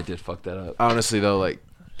 You oh, just, I did fuck that up. honestly though, like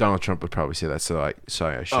Donald Trump would probably say that. So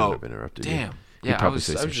sorry, I shouldn't Oh, have interrupted you. Damn. He'd Yeah, I probably was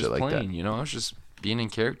say some just shit like playing. that. You know, I was just being in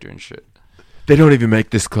character and shit. They don't even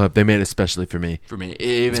make this club. They made it especially for me. For me, it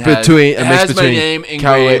even It's has, between- it a mix has my between name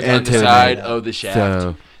Callaway engraved on and the Taylor side made. of the shaft.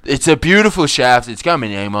 So It's a beautiful shaft. It's got my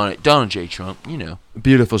name on it. Donald J. Trump, you know.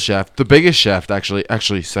 beautiful shaft, the biggest shaft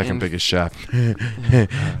actually second And- biggest shaft.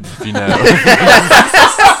 You know.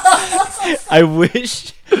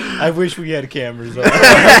 I wish we had cameras on.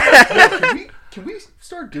 Can we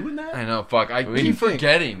start doing that? I know, fuck. I do you keep think?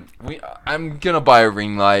 forgetting. I'm gonna buy a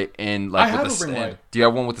ring light and like I with have a a ring stand. light. Do you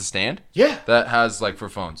have one with a stand? Yeah. That has like for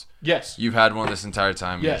phones. Yes. You've had one this entire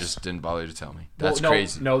time. And Yes. You just didn't bother to tell me. Well, That's no,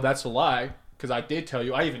 crazy. No, that's a lie. Because I did tell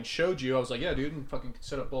you. I even showed you. I was like, yeah, dude, and fucking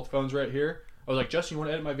set up both phones right here. I was like, Justin, you want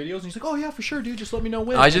to edit my videos? And he's like, oh yeah, for sure, dude. Just let me know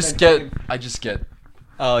when. I And just then get. I just get.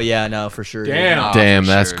 Oh yeah, no, for sure. dude. Damn. Nah, Damn, for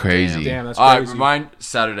that's sure, crazy. Damn, that's All right, crazy. remind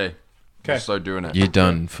Saturday. Okay. We'll start doing it. You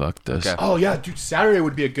done fucked us. Okay. Oh yeah, dude. Saturday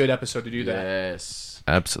would be a good episode to do that. Yes.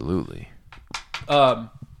 Absolutely.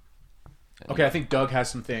 Okay, I think Doug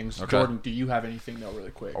has some things. Okay. Jordan, do you have anything though,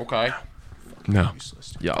 really quick? Okay. No.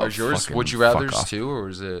 Useless. Yeah. Are yours would you rather's too, or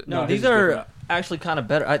is it? No, No, these his is are different. actually kind of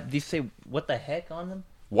better. These say what the heck on them?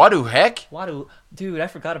 What the heck? What do, dude? I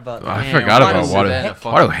forgot about I that. forgot why about does what it the been a heck.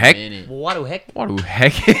 fucking What the heck? minute? What do heck? What the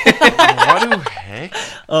heck? What the heck?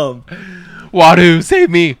 Wadu, save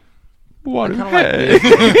me. What I the kinda like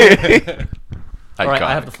heck? All right, I got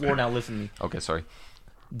have it. the floor now. Listen to me. Okay, sorry.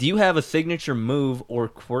 Do you have a signature move or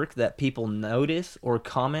quirk that people notice or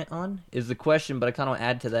comment on? Is the question, but I kind of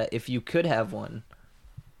add to that. If you could have one,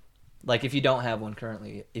 like if you don't have one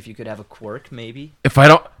currently, if you could have a quirk, maybe. If I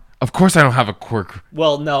don't, of course I don't have a quirk.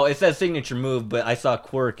 Well, no, it says signature move, but I saw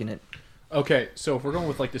quirk in it. Okay, so if we're going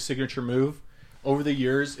with like the signature move, over the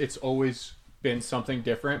years it's always been something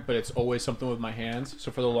different, but it's always something with my hands.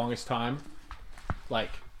 So for the longest time,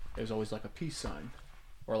 like there's always like a peace sign,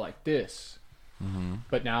 or like this.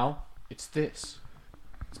 But now it's this.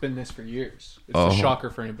 It's been this for years. It's Oh. a shocker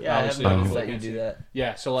for anybody. Yeah, I have Obviously, noticed people that you can't do see. that.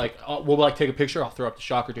 Yeah, so like we'll like take a picture. I'll throw up the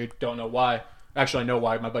shocker, dude. Don't know why. Actually, I know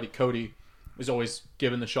why. My buddy Cody is always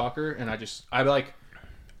giving the shocker, and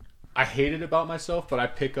I hate it about myself, but I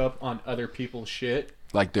pick up on other people's shit.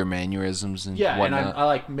 Like their mannerisms and Yeah, whatnot. and I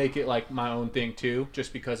like make it like my own thing too,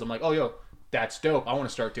 just because I'm like, oh yo, that's dope. I want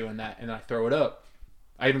to start doing that, and I throw it up.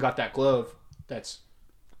 I even got that glove. That's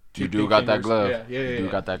you two do big got that fingers. glove. Yeah. You do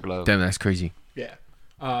got that glove. Damn, that's crazy. Yeah.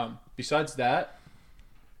 Besides that,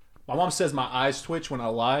 my mom says my eyes twitch when I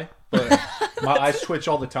lie, but my eyes twitch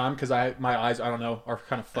all the time because my eyes, I don't know, are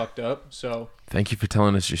kind of fucked up. So Thank you for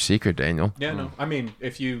telling us your secret, Daniel. yeah, no. I mean,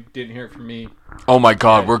 if you didn't hear it from me, Oh my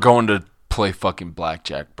god, we're going to play fucking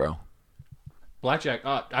blackjack, bro. blackjack.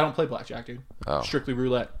 I don't play blackjack, dude. Oh. Strictly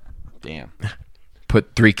roulette. Damn.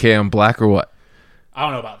 Put 3K on black or what? I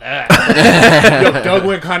don't know about that. Yo, Doug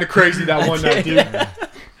went kind of crazy that one night, dude.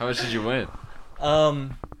 How much did you win?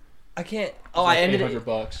 I can't. Oh, I ended it.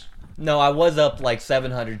 $800. No, I was up like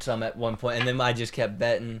 700 some at one point, and then I just kept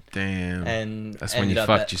betting. Damn. And That's when ended you up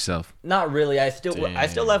fucked at- yourself. Not really. I still Damn.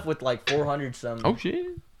 left with like 400 some. Oh shit.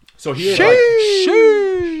 So he had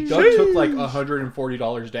like, Doug took like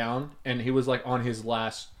 $140 down, and he was like on his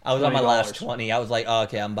last. I was on my last $20. 20. I was like, oh,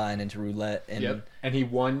 okay, I'm buying into roulette, and Yep. And he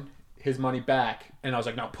won his money back, and I was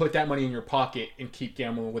like, now put that money in your pocket and keep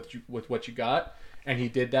gambling with what you got. And he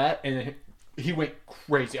did that, and he went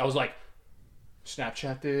crazy. I was like,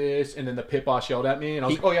 Snapchat this, and then the pit boss yelled at me, and I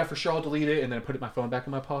was like, oh yeah, for sure, I'll delete it, and then I put my phone back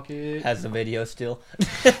in my pocket. has the video still.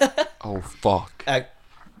 Oh fuck.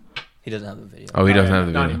 He doesn't have the video. Oh, he doesn't have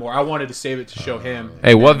the Not video. anymore. I wanted to save it to show him.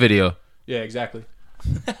 Hey, what video? Yeah, exactly.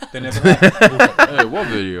 They never happened. Hey, what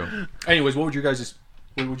video? Anyways, what would you guys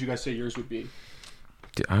say yours would be?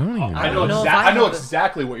 Dude, I don't even know. I know, know if I I know know the-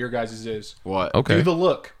 exactly what your guys' is. What? Okay. Do the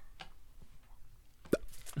look.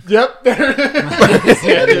 Yep. You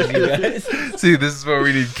guys. See, this is where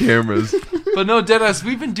we need cameras. But no, deadass,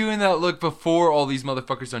 we've been doing that look before all these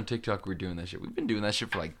motherfuckers on TikTok were doing that shit. We've been doing that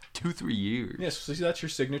shit for like 2-3 years. Yes, so see, that's your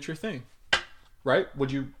signature thing, right?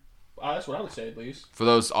 Would you? That's what I would say, at least. For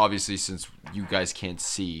those, obviously, since you guys can't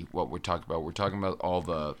see what we're talking about all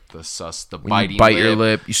the sus, the When biting you bite your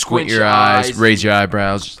lip, you squint your eyes, raise your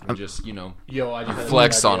eyebrows. and just, you know, Yo, I just had a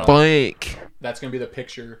Flex good on idea. Blake. That's gonna be the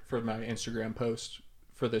picture for my Instagram post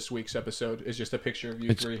for this week's episode. Is just a picture of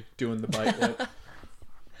you three doing the bite lip.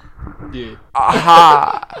 Yeah.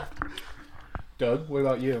 aha! Doug, what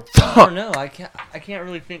about you? I don't know. I can't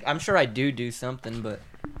really think. I'm sure I do something, but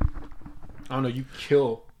I don't know. You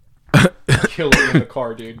kill it in the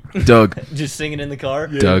car, dude. Doug. just singing in the car.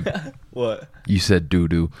 Doug. What? You said doo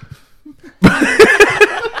doo.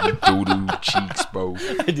 Doo-doo cheeks, bro.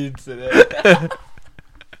 I did say that.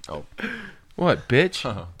 Oh. What, bitch?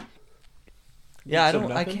 Yeah, I So don't.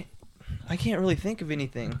 nothing? I can't really think of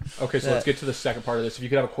anything. Okay, so let's get to the second part of this. If you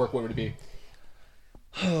could have a quirk, what would it be?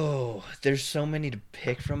 Oh, there's so many to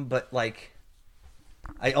pick from, but like,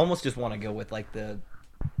 I almost just want to go with like the.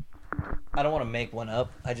 I don't want to make one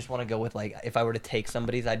up. I just want to go with like, if I were to take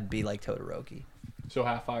somebody's, I'd be like Todoroki. So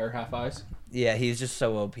half fire, half ice. Yeah, he's just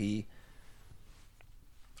so OP. We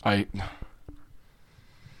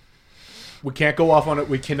can't go off on it.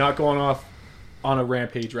 We cannot go off on a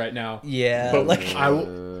rampage right now. Yeah, But like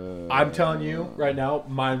I'm telling you right now,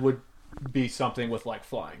 mine would be something with like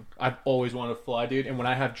flying. I've always wanted to fly, dude. And when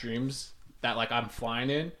I have dreams that like I'm flying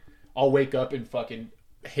in, I'll wake up and fucking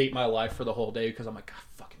hate my life for the whole day because I'm like, God,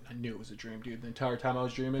 fucking, I knew it was a dream, dude. The entire time I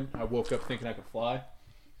was dreaming, I woke up thinking I could fly.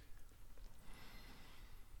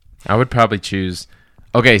 I would probably choose.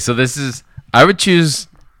 Okay, so I would choose.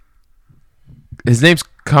 His name's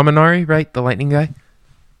Kaminari, right? The lightning guy.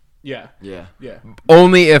 Yeah, Yeah. yeah.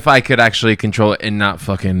 Only if I could actually control it and not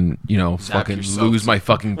fucking, Zap fucking yourself. lose my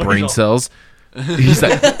fucking brain cells. He's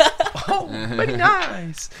like, oh, very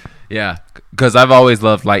nice. Yeah, because I've always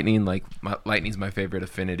loved lightning. Like, lightning's my favorite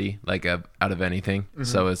affinity, like out of anything.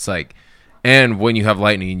 So it's like, and when you have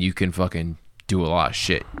lightning, you can fucking do a lot of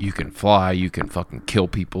shit. You can fly. You can fucking kill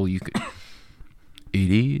people. You can. It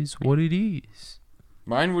is what it is.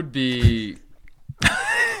 Mine would be...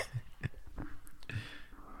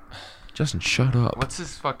 Justin, shut up. What's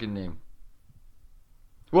his fucking name?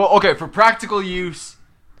 Well, okay, for practical use...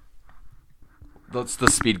 What's the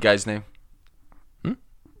speed guy's name?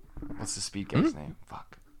 What's the speed guy's name?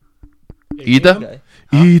 Fuck. Ida? okay.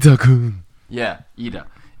 Ida-kun. Yeah, Ida.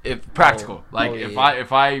 If practical, if yeah.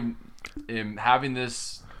 I am having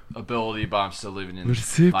this ability, but I'm still living in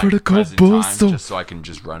Reciprocal present time, boost. just so I can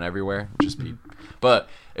just run everywhere, just be. But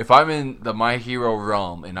if I'm in the My Hero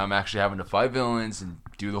realm and I'm actually having to fight villains and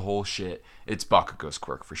do the whole shit, it's Bakugo's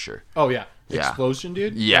quirk for sure. Oh yeah. Yeah. Explosion,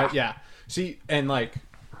 dude. Yeah. Yeah. See, and like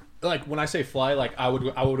like when I say fly, like I would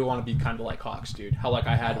want to be kind of like hawks, dude. How like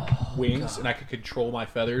I had wings and I could control my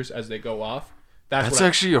feathers as they go off. That's what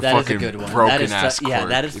actually a That is a fucking good one. That broken is ass su- yeah, quirk.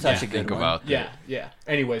 that is if such you a good think one. about Yeah, that. yeah.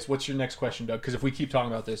 Anyways, what's your next question, Doug? Because if we keep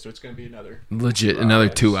talking about this, it's going to be another. Legit, another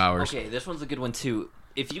 2 hours. Okay, this one's a good one too.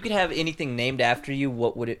 If you could have anything named after you,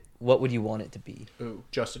 what would you want it to be? Ooh,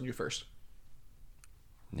 Justin, you first.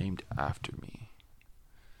 Named after me.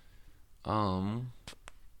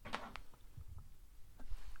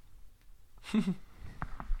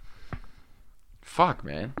 Fuck,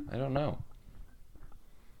 man. I don't know.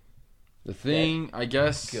 The thing, I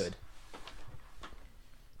guess. Good.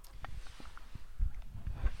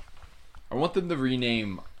 I want them to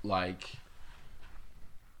rename, like.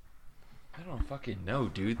 I don't fucking know,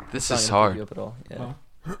 dude. This Not is gonna hard. put you up at all. Yeah.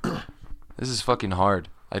 Huh? This is fucking hard.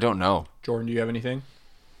 I don't know. Jordan, do you have anything?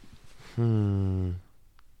 I don't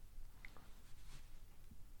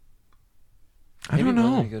Maybe one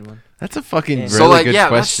know. would be a good one. That's a fucking Yeah. really So, like, good yeah,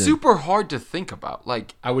 question. that's super hard to think about.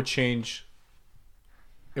 Like, I would change.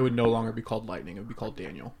 It would no longer be called Lightning. It would be called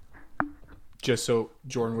Daniel. Just so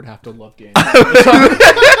Jordan would have to love Daniel.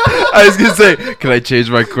 I was gonna say, can I change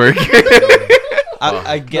my quirk?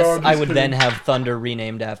 I guess I'm I just would kidding. then have Thunder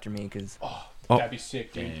renamed after me because That'd be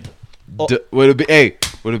sick, dude. Would it be? Hey,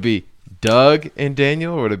 would it be Doug and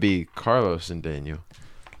Daniel, or would it be Carlos and Daniel?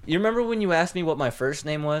 you remember when you asked me what my first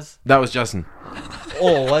name was? That was Justin.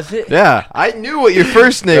 Oh, was it? Yeah, I knew what your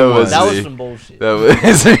first name That was. That was See. some bullshit. that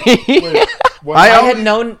was me. Wait, what- I had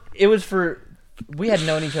known it was for. We had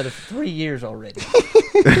known each other for 3 years already.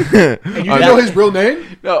 and you didn't that- know his real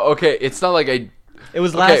name? No, okay. It's not like I. It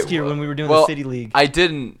was Okay, last year when we were doing well, the City League. I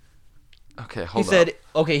didn't. Okay, He hold on. said,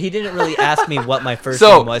 "Okay." He didn't really ask me what my first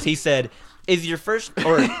So- name was. He said, is your first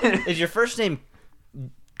name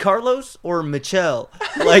Carlos or Michelle?"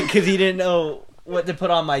 Like, because he didn't know what to put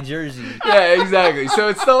on my jersey. Yeah, exactly. So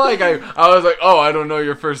it's not like I was like, oh, I don't know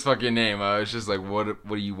your first fucking name. I was just like, what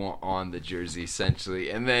do you want on the jersey, essentially?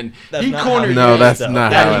 And then That's he not cornered how he No, me. asked, that's though.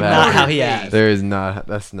 not That how is it not happened. how he asked. There is not.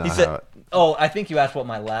 That's not He how. said, "Oh, I think you asked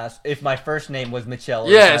what if my first name was Michelle." Or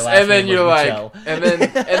if Yes, my last and then name was you're like, Michelle. and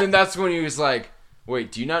then that's when he was like,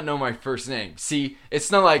 wait, do you not know my first name? See,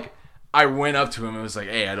 it's not like I went up to him and was like,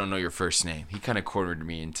 hey, I don't know your first name. He kind of cornered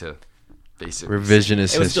me into basically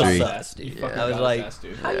Revisionist It was still history. sus, dude. fucking I was got like, his ass,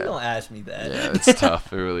 dude. "How you gonna ask me that?" Yeah, it's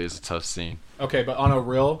tough. It really is a tough scene. Okay, but on a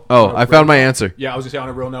real. Oh, on a I real found my note- answer. Yeah, I was gonna say on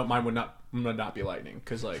a real note, mine would not be Lightning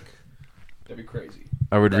because like that'd be crazy.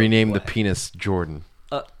 I would That rename the was penis Jordan.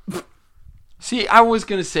 See, I was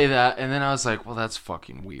gonna say that, and then I was like, well, that's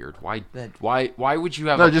fucking weird. Why would you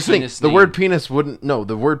have No, a just think penis the name? word penis wouldn't. No,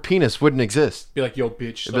 the word penis wouldn't exist. Be like, yo, bitch,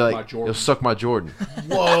 It'd suck be my like, Jordan. yo, suck my Jordan.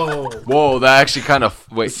 Whoa. Whoa, that actually kind of.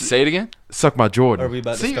 Wait, say it again. Suck my Jordan. Are we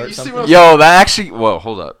about to See, start you see something? what I'm- Yo, that actually. Whoa,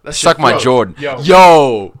 hold up. That shit Suck my flows. Jordan.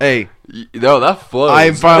 Yo. Hey, No, that flows. I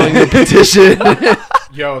am filing a petition.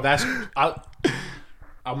 Yo,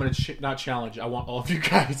 I'm gonna not challenge. I want all of you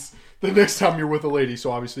guys the next time you're with a lady.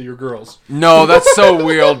 So obviously you're girls. No, that's so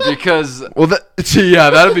weird because Well, yeah,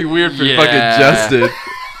 that'd be weird for Yeah. fucking Justin.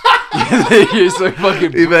 you're so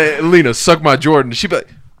fucking He'd be like, Lena, suck my Jordan. She'd be like,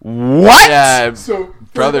 what? yeah, So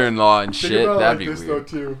brother-in-law and think shit. about it That'd like be this weird. though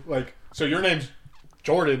too. Like, so your name's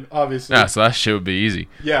Jordan, obviously. Yeah, so that shit would be easy.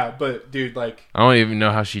 Yeah, but dude, like, I don't even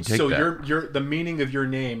know how she'd take so that. your the meaning of your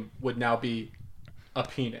name would now be a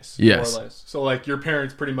penis, Yes. more or less. So like your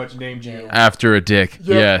parents pretty much named you. After a dick.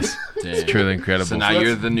 Yeah. Yes. Damn. It's truly incredible. So now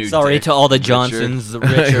you're the new. Sorry dick. to all the Richard. Johnsons, the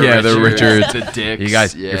Richard. Yeah, the Richard. the dicks. You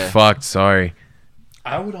guys, yeah. you're fucked. Sorry.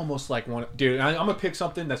 I would almost like want, dude. I'm gonna pick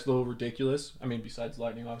something that's a little ridiculous. I mean, besides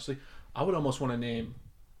Lightning, obviously, I would almost want to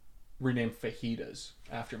rename fajitas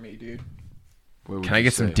after me, dude. What would Can I you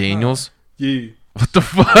get some say? Daniels? Yeah, What the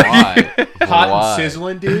fuck? Why? hot Why? and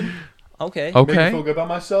sizzling, dude. Okay. Make me Okay. feel good about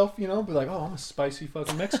myself, you know. Be like, oh, I'm a spicy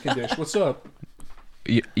fucking Mexican dish. What's up?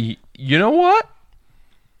 You know what?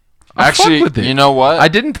 I Actually, fuck with it. you know what? I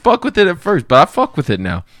didn't fuck with it at first, but I fuck with it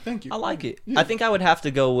now. Thank you. I like it. I think I would have to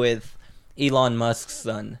go with Elon Musk's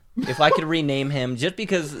son. If I could rename him, just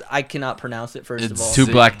because I cannot pronounce it, first of It's all. Two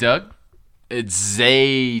Sick. Black Doug? It's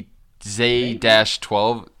Zay-12.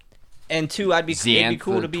 And two, it'd be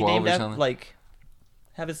cool to be 12 named or after, something. like,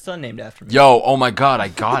 have his son named after me. Yo, oh my god, I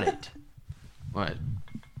got it. What?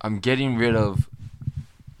 I'm getting rid of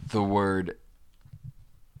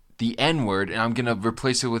the N word, and I'm gonna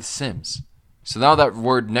replace it with Sims. So now that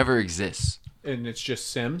word never exists. And it's just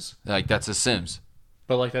Sims, Like that's a Sims.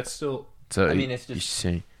 but like that's still, So I mean, it's you just-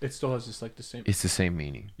 say it still has this like the same. it's the same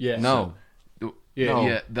meaning. Yeah. No. Yeah. No.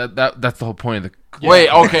 Yeah, that's the whole point of the. Wait,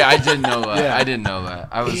 okay, I didn't know that. Yeah. I didn't know that.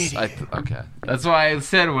 Okay. That's why I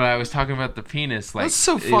said when I was talking about the penis, like That's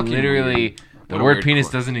so it fucking literally. weird. The What a word weird penis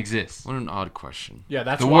que- doesn't exist. What an odd question. Yeah,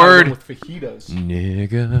 that's The why I word- went with fajitas.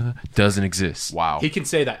 Nigga doesn't exist. Wow. He can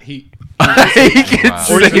say that. He he can Wow.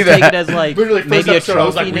 Or you say just take it that. as like literally first maybe a episode, I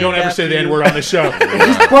was trophy like, we don't named ever say the after N you. word on the show.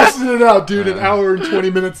 Just busting it out, dude. An hour and 20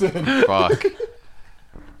 minutes in. Fuck.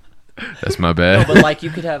 That's my No, bad. but like you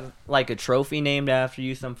could have like a trophy named after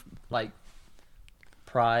you, some like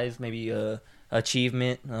prize, maybe a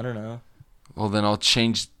achievement. I don't know. Well, then I'll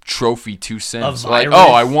change trophy to Sims. A Like, virus?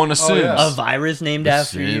 oh, I won a Sims. yeah. A virus named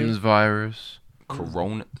after Sims you. virus.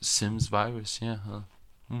 Corona Sims virus. Yeah. Huh.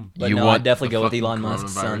 But You no, want I'd definitely the go with fucking Elon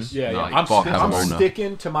Musk's son. coronavirus? Yeah, No, yeah. I'm, fuck I'm Corona.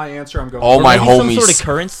 sticking to my answer. I'm going. All Or my maybe some homies sort of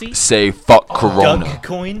currency. say fuck Corona.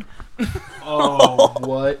 Dogecoin. Oh,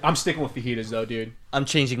 what? I'm sticking with fajitas though, dude. I'm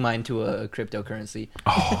changing mine to a cryptocurrency.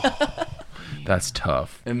 That's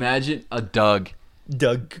tough. Imagine a Doug.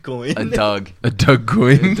 Dogecoin. A Doug. A Doug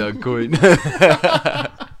Quinn. Doug coin.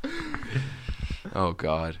 Oh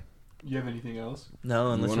God. You have anything else?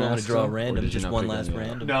 No, unless You you wanna want ask to draw a some? Or random, did you just not one pick last any?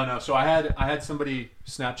 random. No. So I had somebody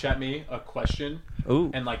Snapchat me a question, Ooh.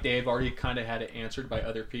 and like they've already kind of had it answered by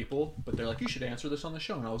other people, but they're like, you should answer this on the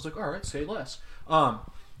show, and I was like, all right, say less.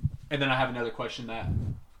 And then I have another question that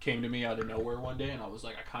came to me out of nowhere one day, and I was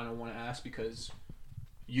like, I kind of want to ask because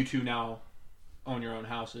you two now own your own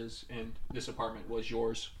houses, and this apartment was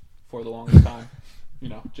yours for the longest time. You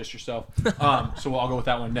know, just yourself. So I'll go with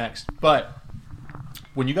that one next. But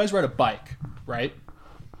when you guys ride a bike, right?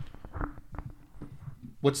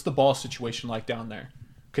 What's the ball situation like down there?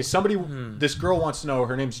 Because this girl wants to know.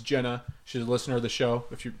 Her name's Jenna. She's a listener of the show.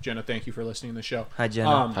 If you, Jenna, thank you for listening to the show. Hi,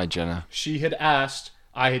 Jenna. Hi, Jenna. She had asked.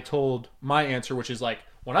 I had told my answer, which is like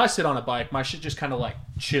when I sit on a bike, my shit just kind of like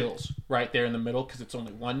chills right there in the middle because it's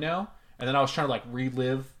only one now. And then I was trying to like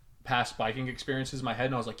relive past biking experiences in my head,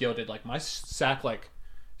 and I was like, yo, did like my sack like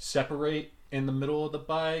separate in the middle of the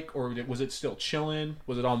bike, or was it still chilling?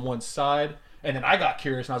 Was it on one side? And then I got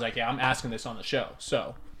curious, and I was like, yeah, I'm asking this on the show.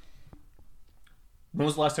 So when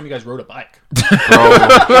was the last time you guys rode a bike? Bro.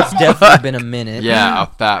 It's definitely been a minute. Yeah, a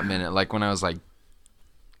fat minute. Like when I was like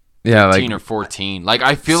Yeah, 13 like or 14. Like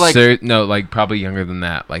I feel like no, like probably younger than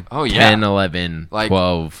that. Like Oh, yeah. 10, 11, Like-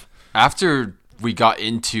 12. after we got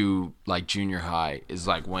into like junior high is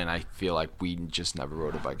like when I feel like we just never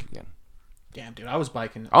rode a bike again. Damn, dude, I was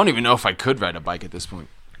biking. I don't even know if I could ride a bike at this point.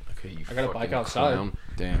 Okay, you I got a bike fucking outside. clown.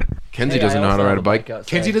 Damn. Kenzie Hey, doesn't I know how to also ride have a bike. outside.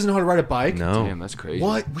 Kenzie doesn't know how to ride a bike? No. Damn, that's crazy.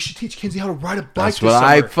 What? We should teach Kenzie how to ride a bike That's this what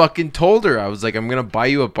I summer. fucking told her. I was like, I'm gonna buy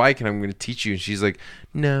you a bike and I'm gonna teach you. And she's like,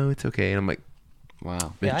 no, it's okay. And I'm like,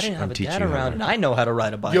 Wow. Yeah, I bitch, didn't I'm have a teaching dad you how around, to- and I know how to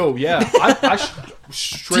ride a bike. Yo, yeah.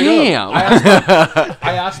 Straight Damn. up.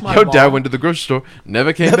 I asked my Yo, mom. dad went to the grocery store,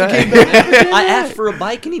 never came back. I asked for a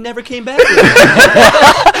bike, and he never came back. With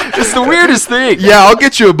it. It's the weirdest thing. Yeah, I'll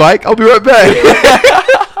get you a bike. I'll be right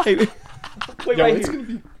back. Hey, wait Yo, right it's here.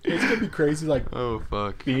 gonna be crazy. Like Oh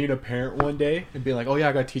fuck. being a parent one day and being like, oh yeah,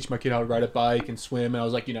 I gotta teach my kid how to ride a bike and swim. And I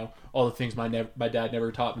was like, you know, all the things my dad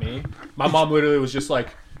never taught me. My mom literally was just like,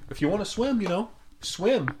 if you want to swim, you know,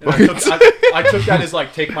 swim. And I took that as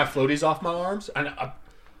like, take my floaties off my arms. And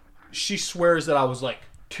she swears that I was like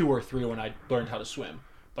 2 or 3 when I learned how to swim,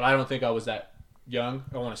 but I don't think I was that young.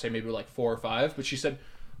 I want to say maybe like 4 or 5. But she said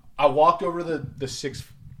I walked over to the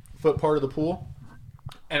 6-foot part of the pool,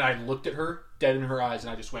 and I looked at her dead in her eyes, and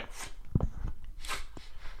I just went.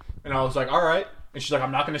 And I was like, all right. And she's like,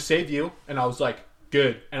 I'm not going to save you. And I was like,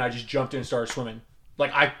 good. And I just jumped in and started swimming.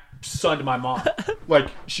 Like, I sunned my mom. Like,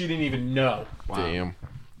 she didn't even know. Damn.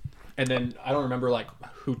 And then I don't remember, like,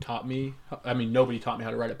 who taught me. I mean, nobody taught me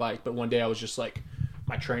how to ride a bike. But one day I was just like,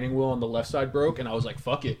 my training wheel on the left side broke. And I was like,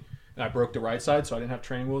 fuck it. And I broke the right side, so I didn't have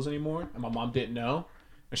training wheels anymore. And my mom didn't know.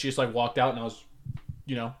 And she just, like, walked out, and I was,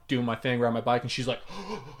 you know, doing my thing, riding my bike. And she's like,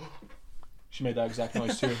 she made that exact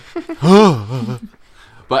noise, too.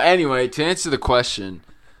 But anyway, to answer the question,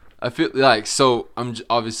 I feel like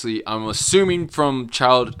I'm assuming from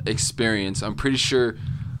child experience, I'm pretty sure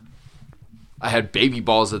I had baby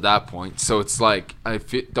balls at that point. So it's like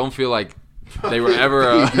don't feel like they were ever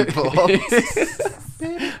I don't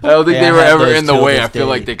think Yeah, they I were have ever those in the till way. this I feel day.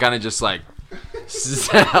 like they kind of just like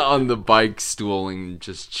sat on the bike stool and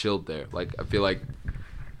just chilled there. Like I feel like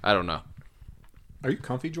I don't know. Are you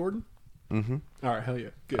comfy, Jordan? Mm-hmm. All right, hell yeah.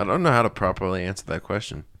 Good. I don't know how to properly answer that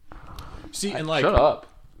question, See, and like, Shut up.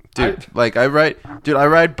 dude. I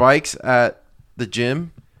ride bikes at the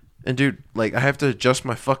gym, and dude, like I have to adjust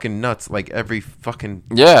my fucking nuts like every fucking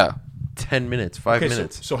Yeah. 10 minutes, 5 okay,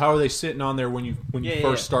 minutes. so how are they sitting on there when you Yeah,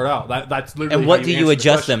 first yeah. start out? That's literally. And how what do you answer the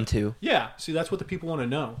adjust question. them to? Yeah, see, that's what the people want to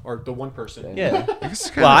know, or the one person. Yeah. It's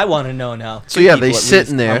Well, kinda- I want to know now. so yeah, they People at sitting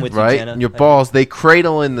least. there, I'm with you, right? Jenna. And your balls, they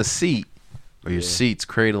cradle in the seat, or your seat's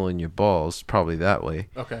cradling your balls, probably that way.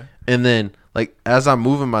 Okay. And then, like, as I'm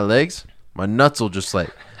moving my legs, my nuts will just like,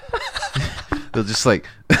 they'll just like,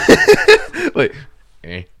 like,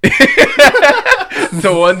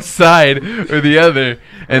 to one side or the other,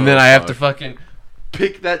 and then I have to fucking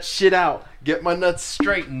pick that shit out, get my nuts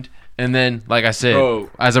straightened, and then, like I said, Bro.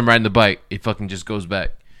 as I'm riding the bike, it fucking just goes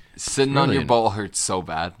back. Sitting on your Brilliant. ball hurts so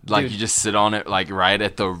bad. Like, Dude. you just sit on it, like, right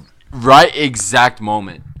at the right exact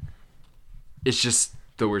moment. It's just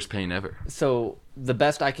the worst pain ever. So the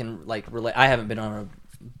best I can like relate. I haven't been on a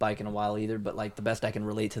bike in a while either, but like the best I can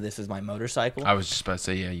relate to this is my motorcycle. I was just about to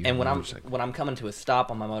say, yeah. You And when motorcycle. I'm coming to a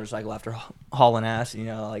stop on my motorcycle after hauling ass, you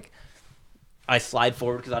know, like I slide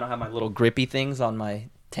forward because I don't have my little grippy things on my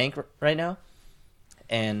tank right now.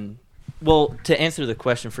 And well, to answer the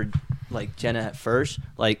question for like Jenna at first,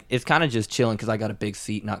 like it's kind of just chilling because I got a big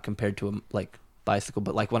seat, not compared to a like bicycle,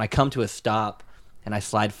 but like when I come to a stop and I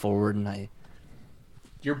slide forward and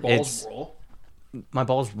Your balls It's- roll. my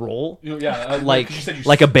balls roll You know, yeah. like you said you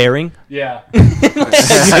like a bearing. Yeah.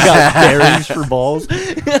 I got bearings for balls.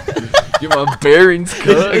 Get my bearings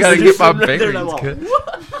cut. I gotta get my Right there, and I'm bearings all,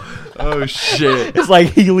 cut. Oh shit! It's like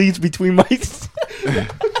he leads between my.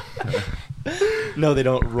 No, they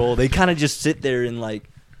don't roll. They kind of just sit there and like.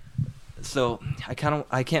 So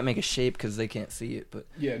I can't make a shape because they can't see it, but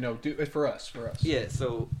Yeah. No. Do it for us. For us. yeah.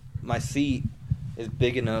 So my seat is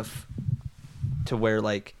big enough to where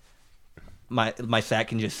like my sack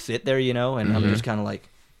can just sit there, you know, and I'm just kind of like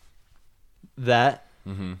that.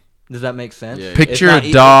 Mm-hmm. Does that make sense? Yeah, yeah. Picture It's a not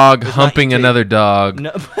easy- dog it's not humping easy- another dog.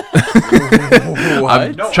 No.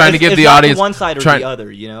 I'm No, trying to give It's the not audience one side or trying- the other,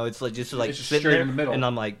 you know. It's like just like It's just sitting straight there, in the middle. and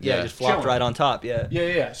I'm like, Yeah. just flopped Chilling. right on top. Yeah. Yeah.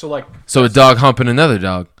 Yeah. So like. So a dog humping another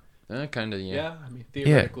dog. Kind of, Yeah. I mean,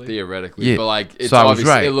 theoretically. Theoretically, Yeah. but like it's So I was obviously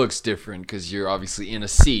right. it looks different because you're obviously in a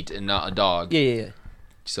seat and not a dog. Yeah.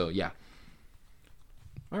 So yeah,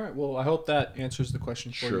 All right. Well, I hope that answers the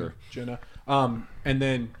question for you, Sure. Jenna. And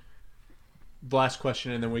then the last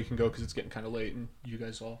question, and then we can go because it's getting kind of late, and you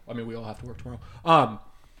guys all. I mean, we all have to work tomorrow.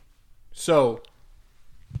 So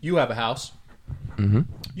you have a house. Mhm.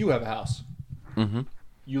 You have a house. Mhm.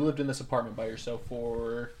 You lived in this apartment by yourself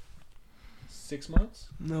for 6 months,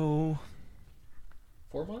 No.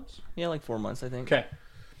 4 months. Yeah, like 4 months, I think. Okay.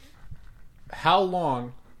 How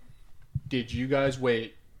long did you guys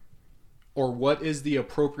wait, or what is the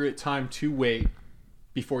appropriate time to wait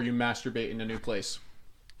before you masturbate in a new place?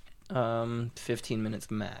 15 minutes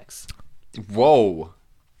max. whoa.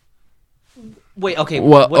 Wait, okay.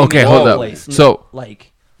 Well, what do you okay, mean hold new up. place? So-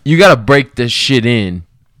 like, You gotta break this shit in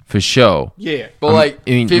for show. Yeah. But like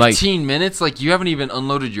I mean, like- 15 minutes, like you haven't even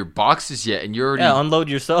unloaded your boxes yet, and you're already. yeah, unload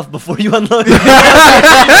yourself before you unload.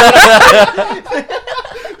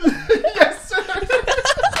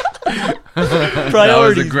 That was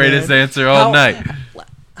Priorities, the greatest man. answer all night.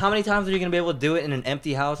 How many times are you gonna be able to do it in an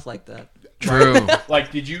empty house like that? True.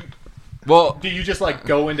 Like, did you well, do you just like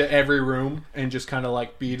go into every room and just kind of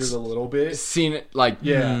like beat it a little bit? seen it like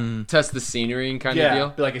Yeah. test the scenery and kind of Yeah. deal.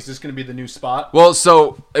 Be like, is this going to be the new spot? Well,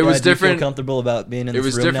 so it was Do you feel different. comfortable about being in It this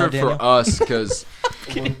was room different now, for Daniel? us because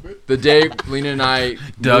the day Lena and I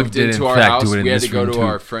Doug moved did, into in our fact, house, do it in we had this to go room, to too.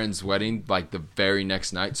 our friend's wedding like the very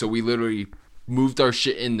next night. So we literally moved our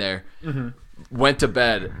shit in there, went to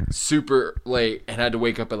bed super late, and had to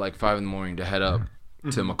wake up at like 5 a.m. to head up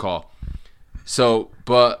to McCall. So,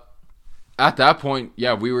 but at that point,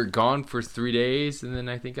 yeah, we were gone for 3 days, and then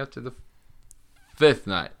I think after the 5th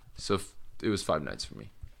night, so it was 5 nights for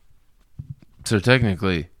me. So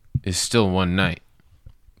technically, it's still one night.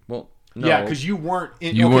 Well, no. Yeah, because you weren't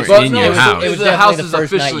in. You weren't But in no, your house. It It was was the house definitely is the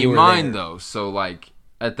first night officially you were mine, there. though. So, like,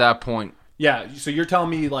 at that point, Yeah. So you're telling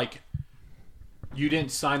me like you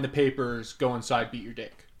didn't sign the papers, go inside, beat your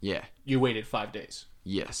dick. yeah, You waited 5 days,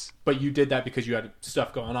 yes. but you did that because you had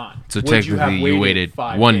stuff going on. So Would you have technically you waited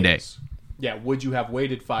 5 1 days? Yeah. Would you have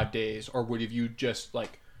waited 5 days, or would have you just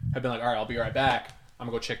like have been like, all right, I'll be right back. I'm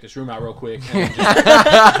gonna go check this room out real quick. And then just,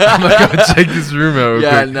 I'm gonna go check this room out real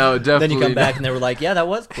Yeah, quick. no, definitely. Then you come back and they were like, "Yeah, that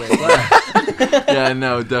was quick." Wow. Yeah,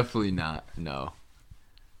 no, definitely not. No,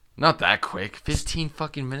 not that quick. 15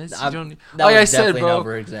 fucking minutes. You don't. That Like was I said, definitely an bro.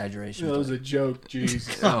 over exaggeration. that was a joke.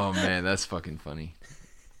 Jesus. Oh man, that's fucking funny.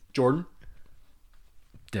 Jordan.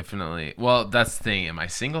 Definitely. Well, that's the thing. Am I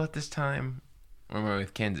single at this time, or am I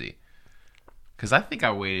with Kenzie? Because I think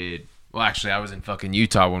I waited. Well, actually, I was in fucking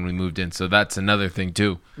Utah when we moved in, so that's another thing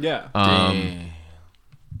too. Yeah. Dang.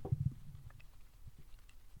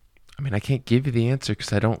 I mean, I can't give you the answer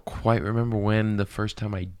because I don't quite remember when the first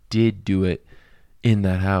time I did do it in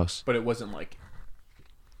that house. But it wasn't like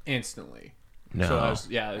instantly. No. So that was,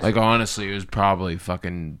 yeah. Like honestly, it was probably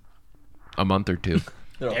fucking a month or two.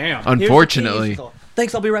 They're all, Damn. "Here's the keys." Unfortunately. He's all,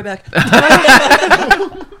 "Thanks, I'll be right back."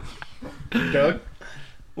 Doug?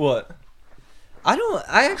 What?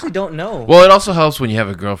 I actually don't know. Well, it also helps when you have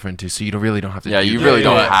a girlfriend too, so you really don't have to. Yeah, do you that. really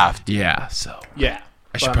don't yeah. have to. Yeah, so Yeah.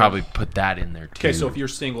 I should But probably put that in there too. Okay, so if you're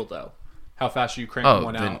single though, how fast are you cranking oh,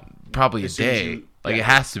 one then out? probably a As soon as day. you- Like yeah. it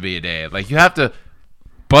has to be a day. Like you have to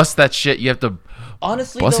bust that shit. You have to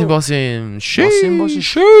Honestly, bossing, though,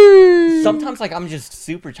 shit. sometimes like I'm just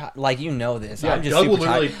super tired. Like you know this, Yeah, I'm just Doug will super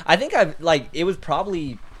tired. literally- I think I've like it was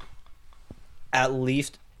probably at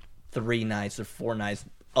least 3 nights or 4 nights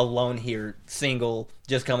alone here, single,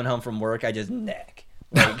 just coming home from work. I just neck.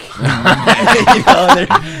 Like,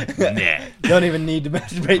 you know, don't even need to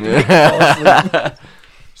masturbate to make me fall asleep.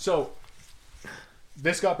 So,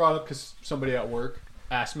 this got brought up because somebody at work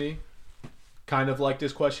asked me, kind of like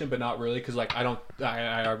this question, but not really, because like I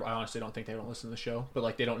honestly don't think they don't listen to the show, but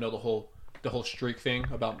like they don't know the whole streak thing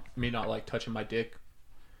about me not like touching my dick,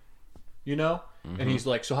 you know. And he's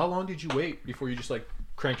like, so how long did you wait before you just like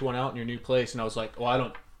cranked one out in your new place? And I was like, well, I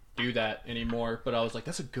don't do that anymore. But I was like,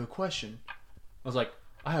 that's a good question. I was like,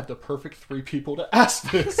 I have the perfect 3 people to ask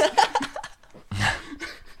this.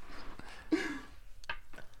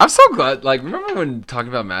 I'm so glad. Like, remember when talking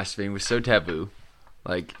about masturbating was so taboo?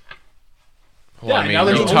 Like, Well, I mean, now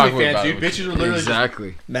there's you talk OnlyFans, about dude. it. Bitches are literally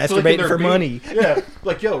exactly. just flicking Masturbating for their money. beat. Yeah,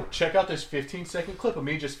 like yo, check out this 15-second clip of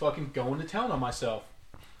me just fucking going to town on myself.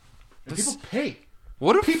 And This- people pay.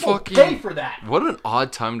 What a People fucking. pay for that. What an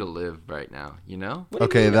odd time to live right now. You know? What do you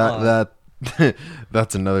Okay, mean, that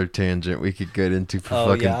that's another tangent we could get into for Oh,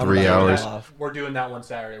 fucking yeah, I'm 3 about to hours. go off. We're doing that one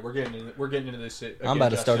Saturday. We're getting into this. Again, I'm about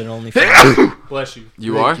to start an Justin. OnlyFans. Bless you.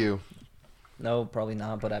 You Thank are? you. No, probably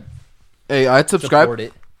not, but I Hey, I'd subscribe. support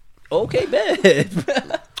it. Okay, babe.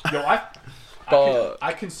 Yo,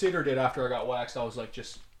 I considered it after I got waxed. I was like,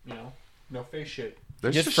 just no face shit.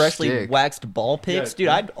 That's Just your freshly shtick. waxed ball pics, Yeah, dude.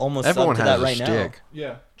 I'd almost Everyone sub to has that a right now. shtick.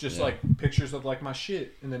 Yeah, just like pictures of like my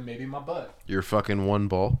shit, and then maybe my butt. Your fucking one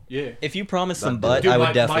ball. Yeah. If you promise some That- butt, Dude, I would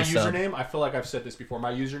my definitely sub. username. I feel like I've said this before.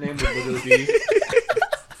 My username would literally be.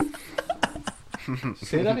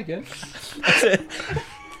 Say that again.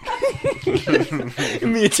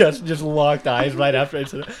 Me and Justin just locked eyes right after I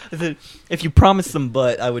said it. I said, if you promise some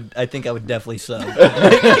butt, I think I would definitely sub.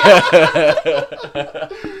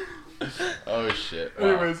 Oh, shit.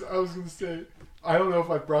 Anyways, I was gonna say, I don't know if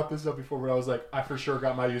I brought this up before, but I was like, I for sure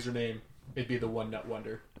got my username. It'd be the One Nut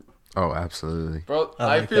Wonder. Oh, absolutely. Bro, I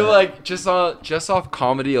I like feel that. like just off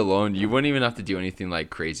comedy alone, you wouldn't even have to do anything like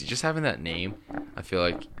crazy. Just having that name, I feel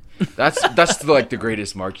like that's like the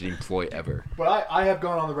greatest marketing ploy ever. But I have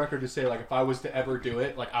gone on the record to say, like, if I was to ever do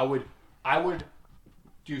it, like, I would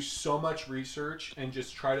do so much research and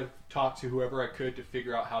just try to talk to whoever I could to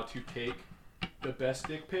figure out how to take the best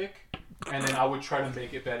dick pic, and then I would try to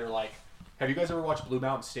make it better. Like, have you guys ever watched Blue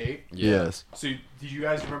Mountain State? Yes. So did you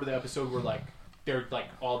guys remember the episode where like they're like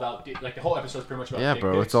all about like the whole episode's pretty much about Yeah, dick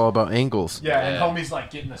bro. pics? It's all about angles. Yeah, and Yeah. homie's like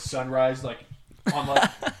getting the sunrise like on like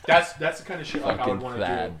that's the kind of shit like I would want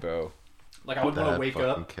to do. bro. Like I would want to Bad wake fucking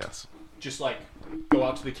up, kiss. just like go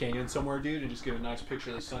out to the canyon somewhere, dude, and just get a nice picture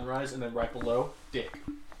of the sunrise, and then right below, dick,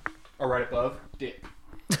 or right above, dick.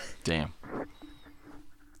 Damn.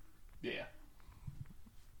 Yeah.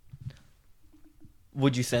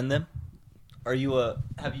 Would you send them? Are you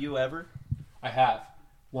have you ever? I have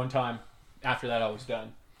one time. After that, I was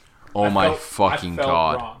done. Oh I my felt- fucking I felt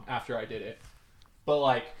god. wrong after I did it, but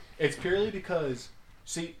like it's purely because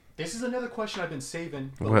see, this is another question I've been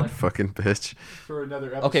saving, but What like, fucking bitch? for another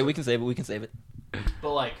episode. Okay, we can save it. We can save it.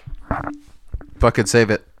 But like, Fucking save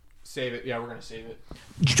it. save it. Yeah, we're gonna save it.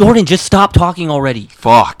 Jordan, just stop talking already.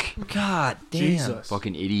 Fuck. God damn. Jesus.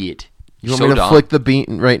 Fucking idiot. You want So me to dumb. flick the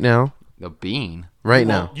bean right now? The bean. Right You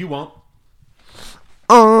now. won't- You won't.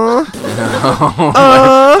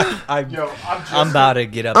 I'm, Yo, I'm about to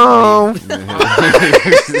get up. I'm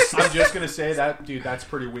just gonna say that, dude. That's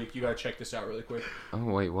pretty weak. You gotta check this out really quick. Oh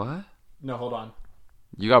wait, what? No, hold on.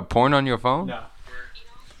 You got porn on your phone? No.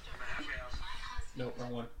 No,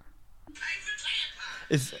 wrong one.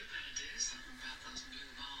 Is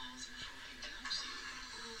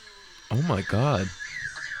Oh my god.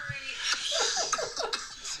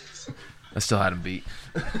 I still had him beat.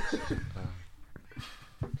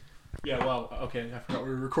 Yeah. Well. Okay. I forgot we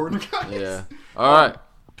were recording, guys. Yeah. All right.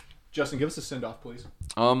 Justin, give us a send off, please.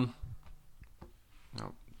 No,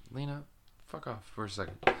 Lena, fuck off for a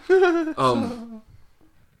second.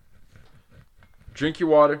 Drink your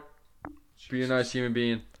water. Be a nice human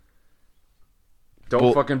being. Don't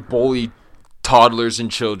Bull- fucking bully toddlers and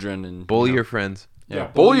children and Bully you know. your friends. Yeah,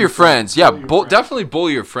 bully your friends. Yeah, Bully your friends. definitely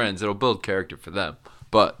bully your friends. It'll build character for them.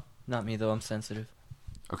 But not me though. I'm sensitive.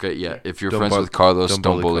 Okay, yeah. If you're Don't friends bu- with Carlos, don't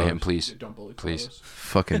don't bully bully him, Carlos. please. Don't bully Please. Carlos.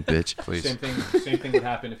 Fucking bitch. Please. Same thing would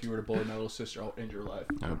happen if you were to bully my little sister. I'll end your life.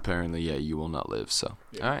 Apparently, yeah, you will not live. So,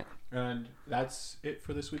 Yeah. all right. And that's it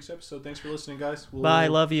for this week's episode. Thanks for listening, guys. Bye.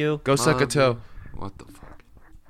 Love you. Go suck a toe. What the fuck?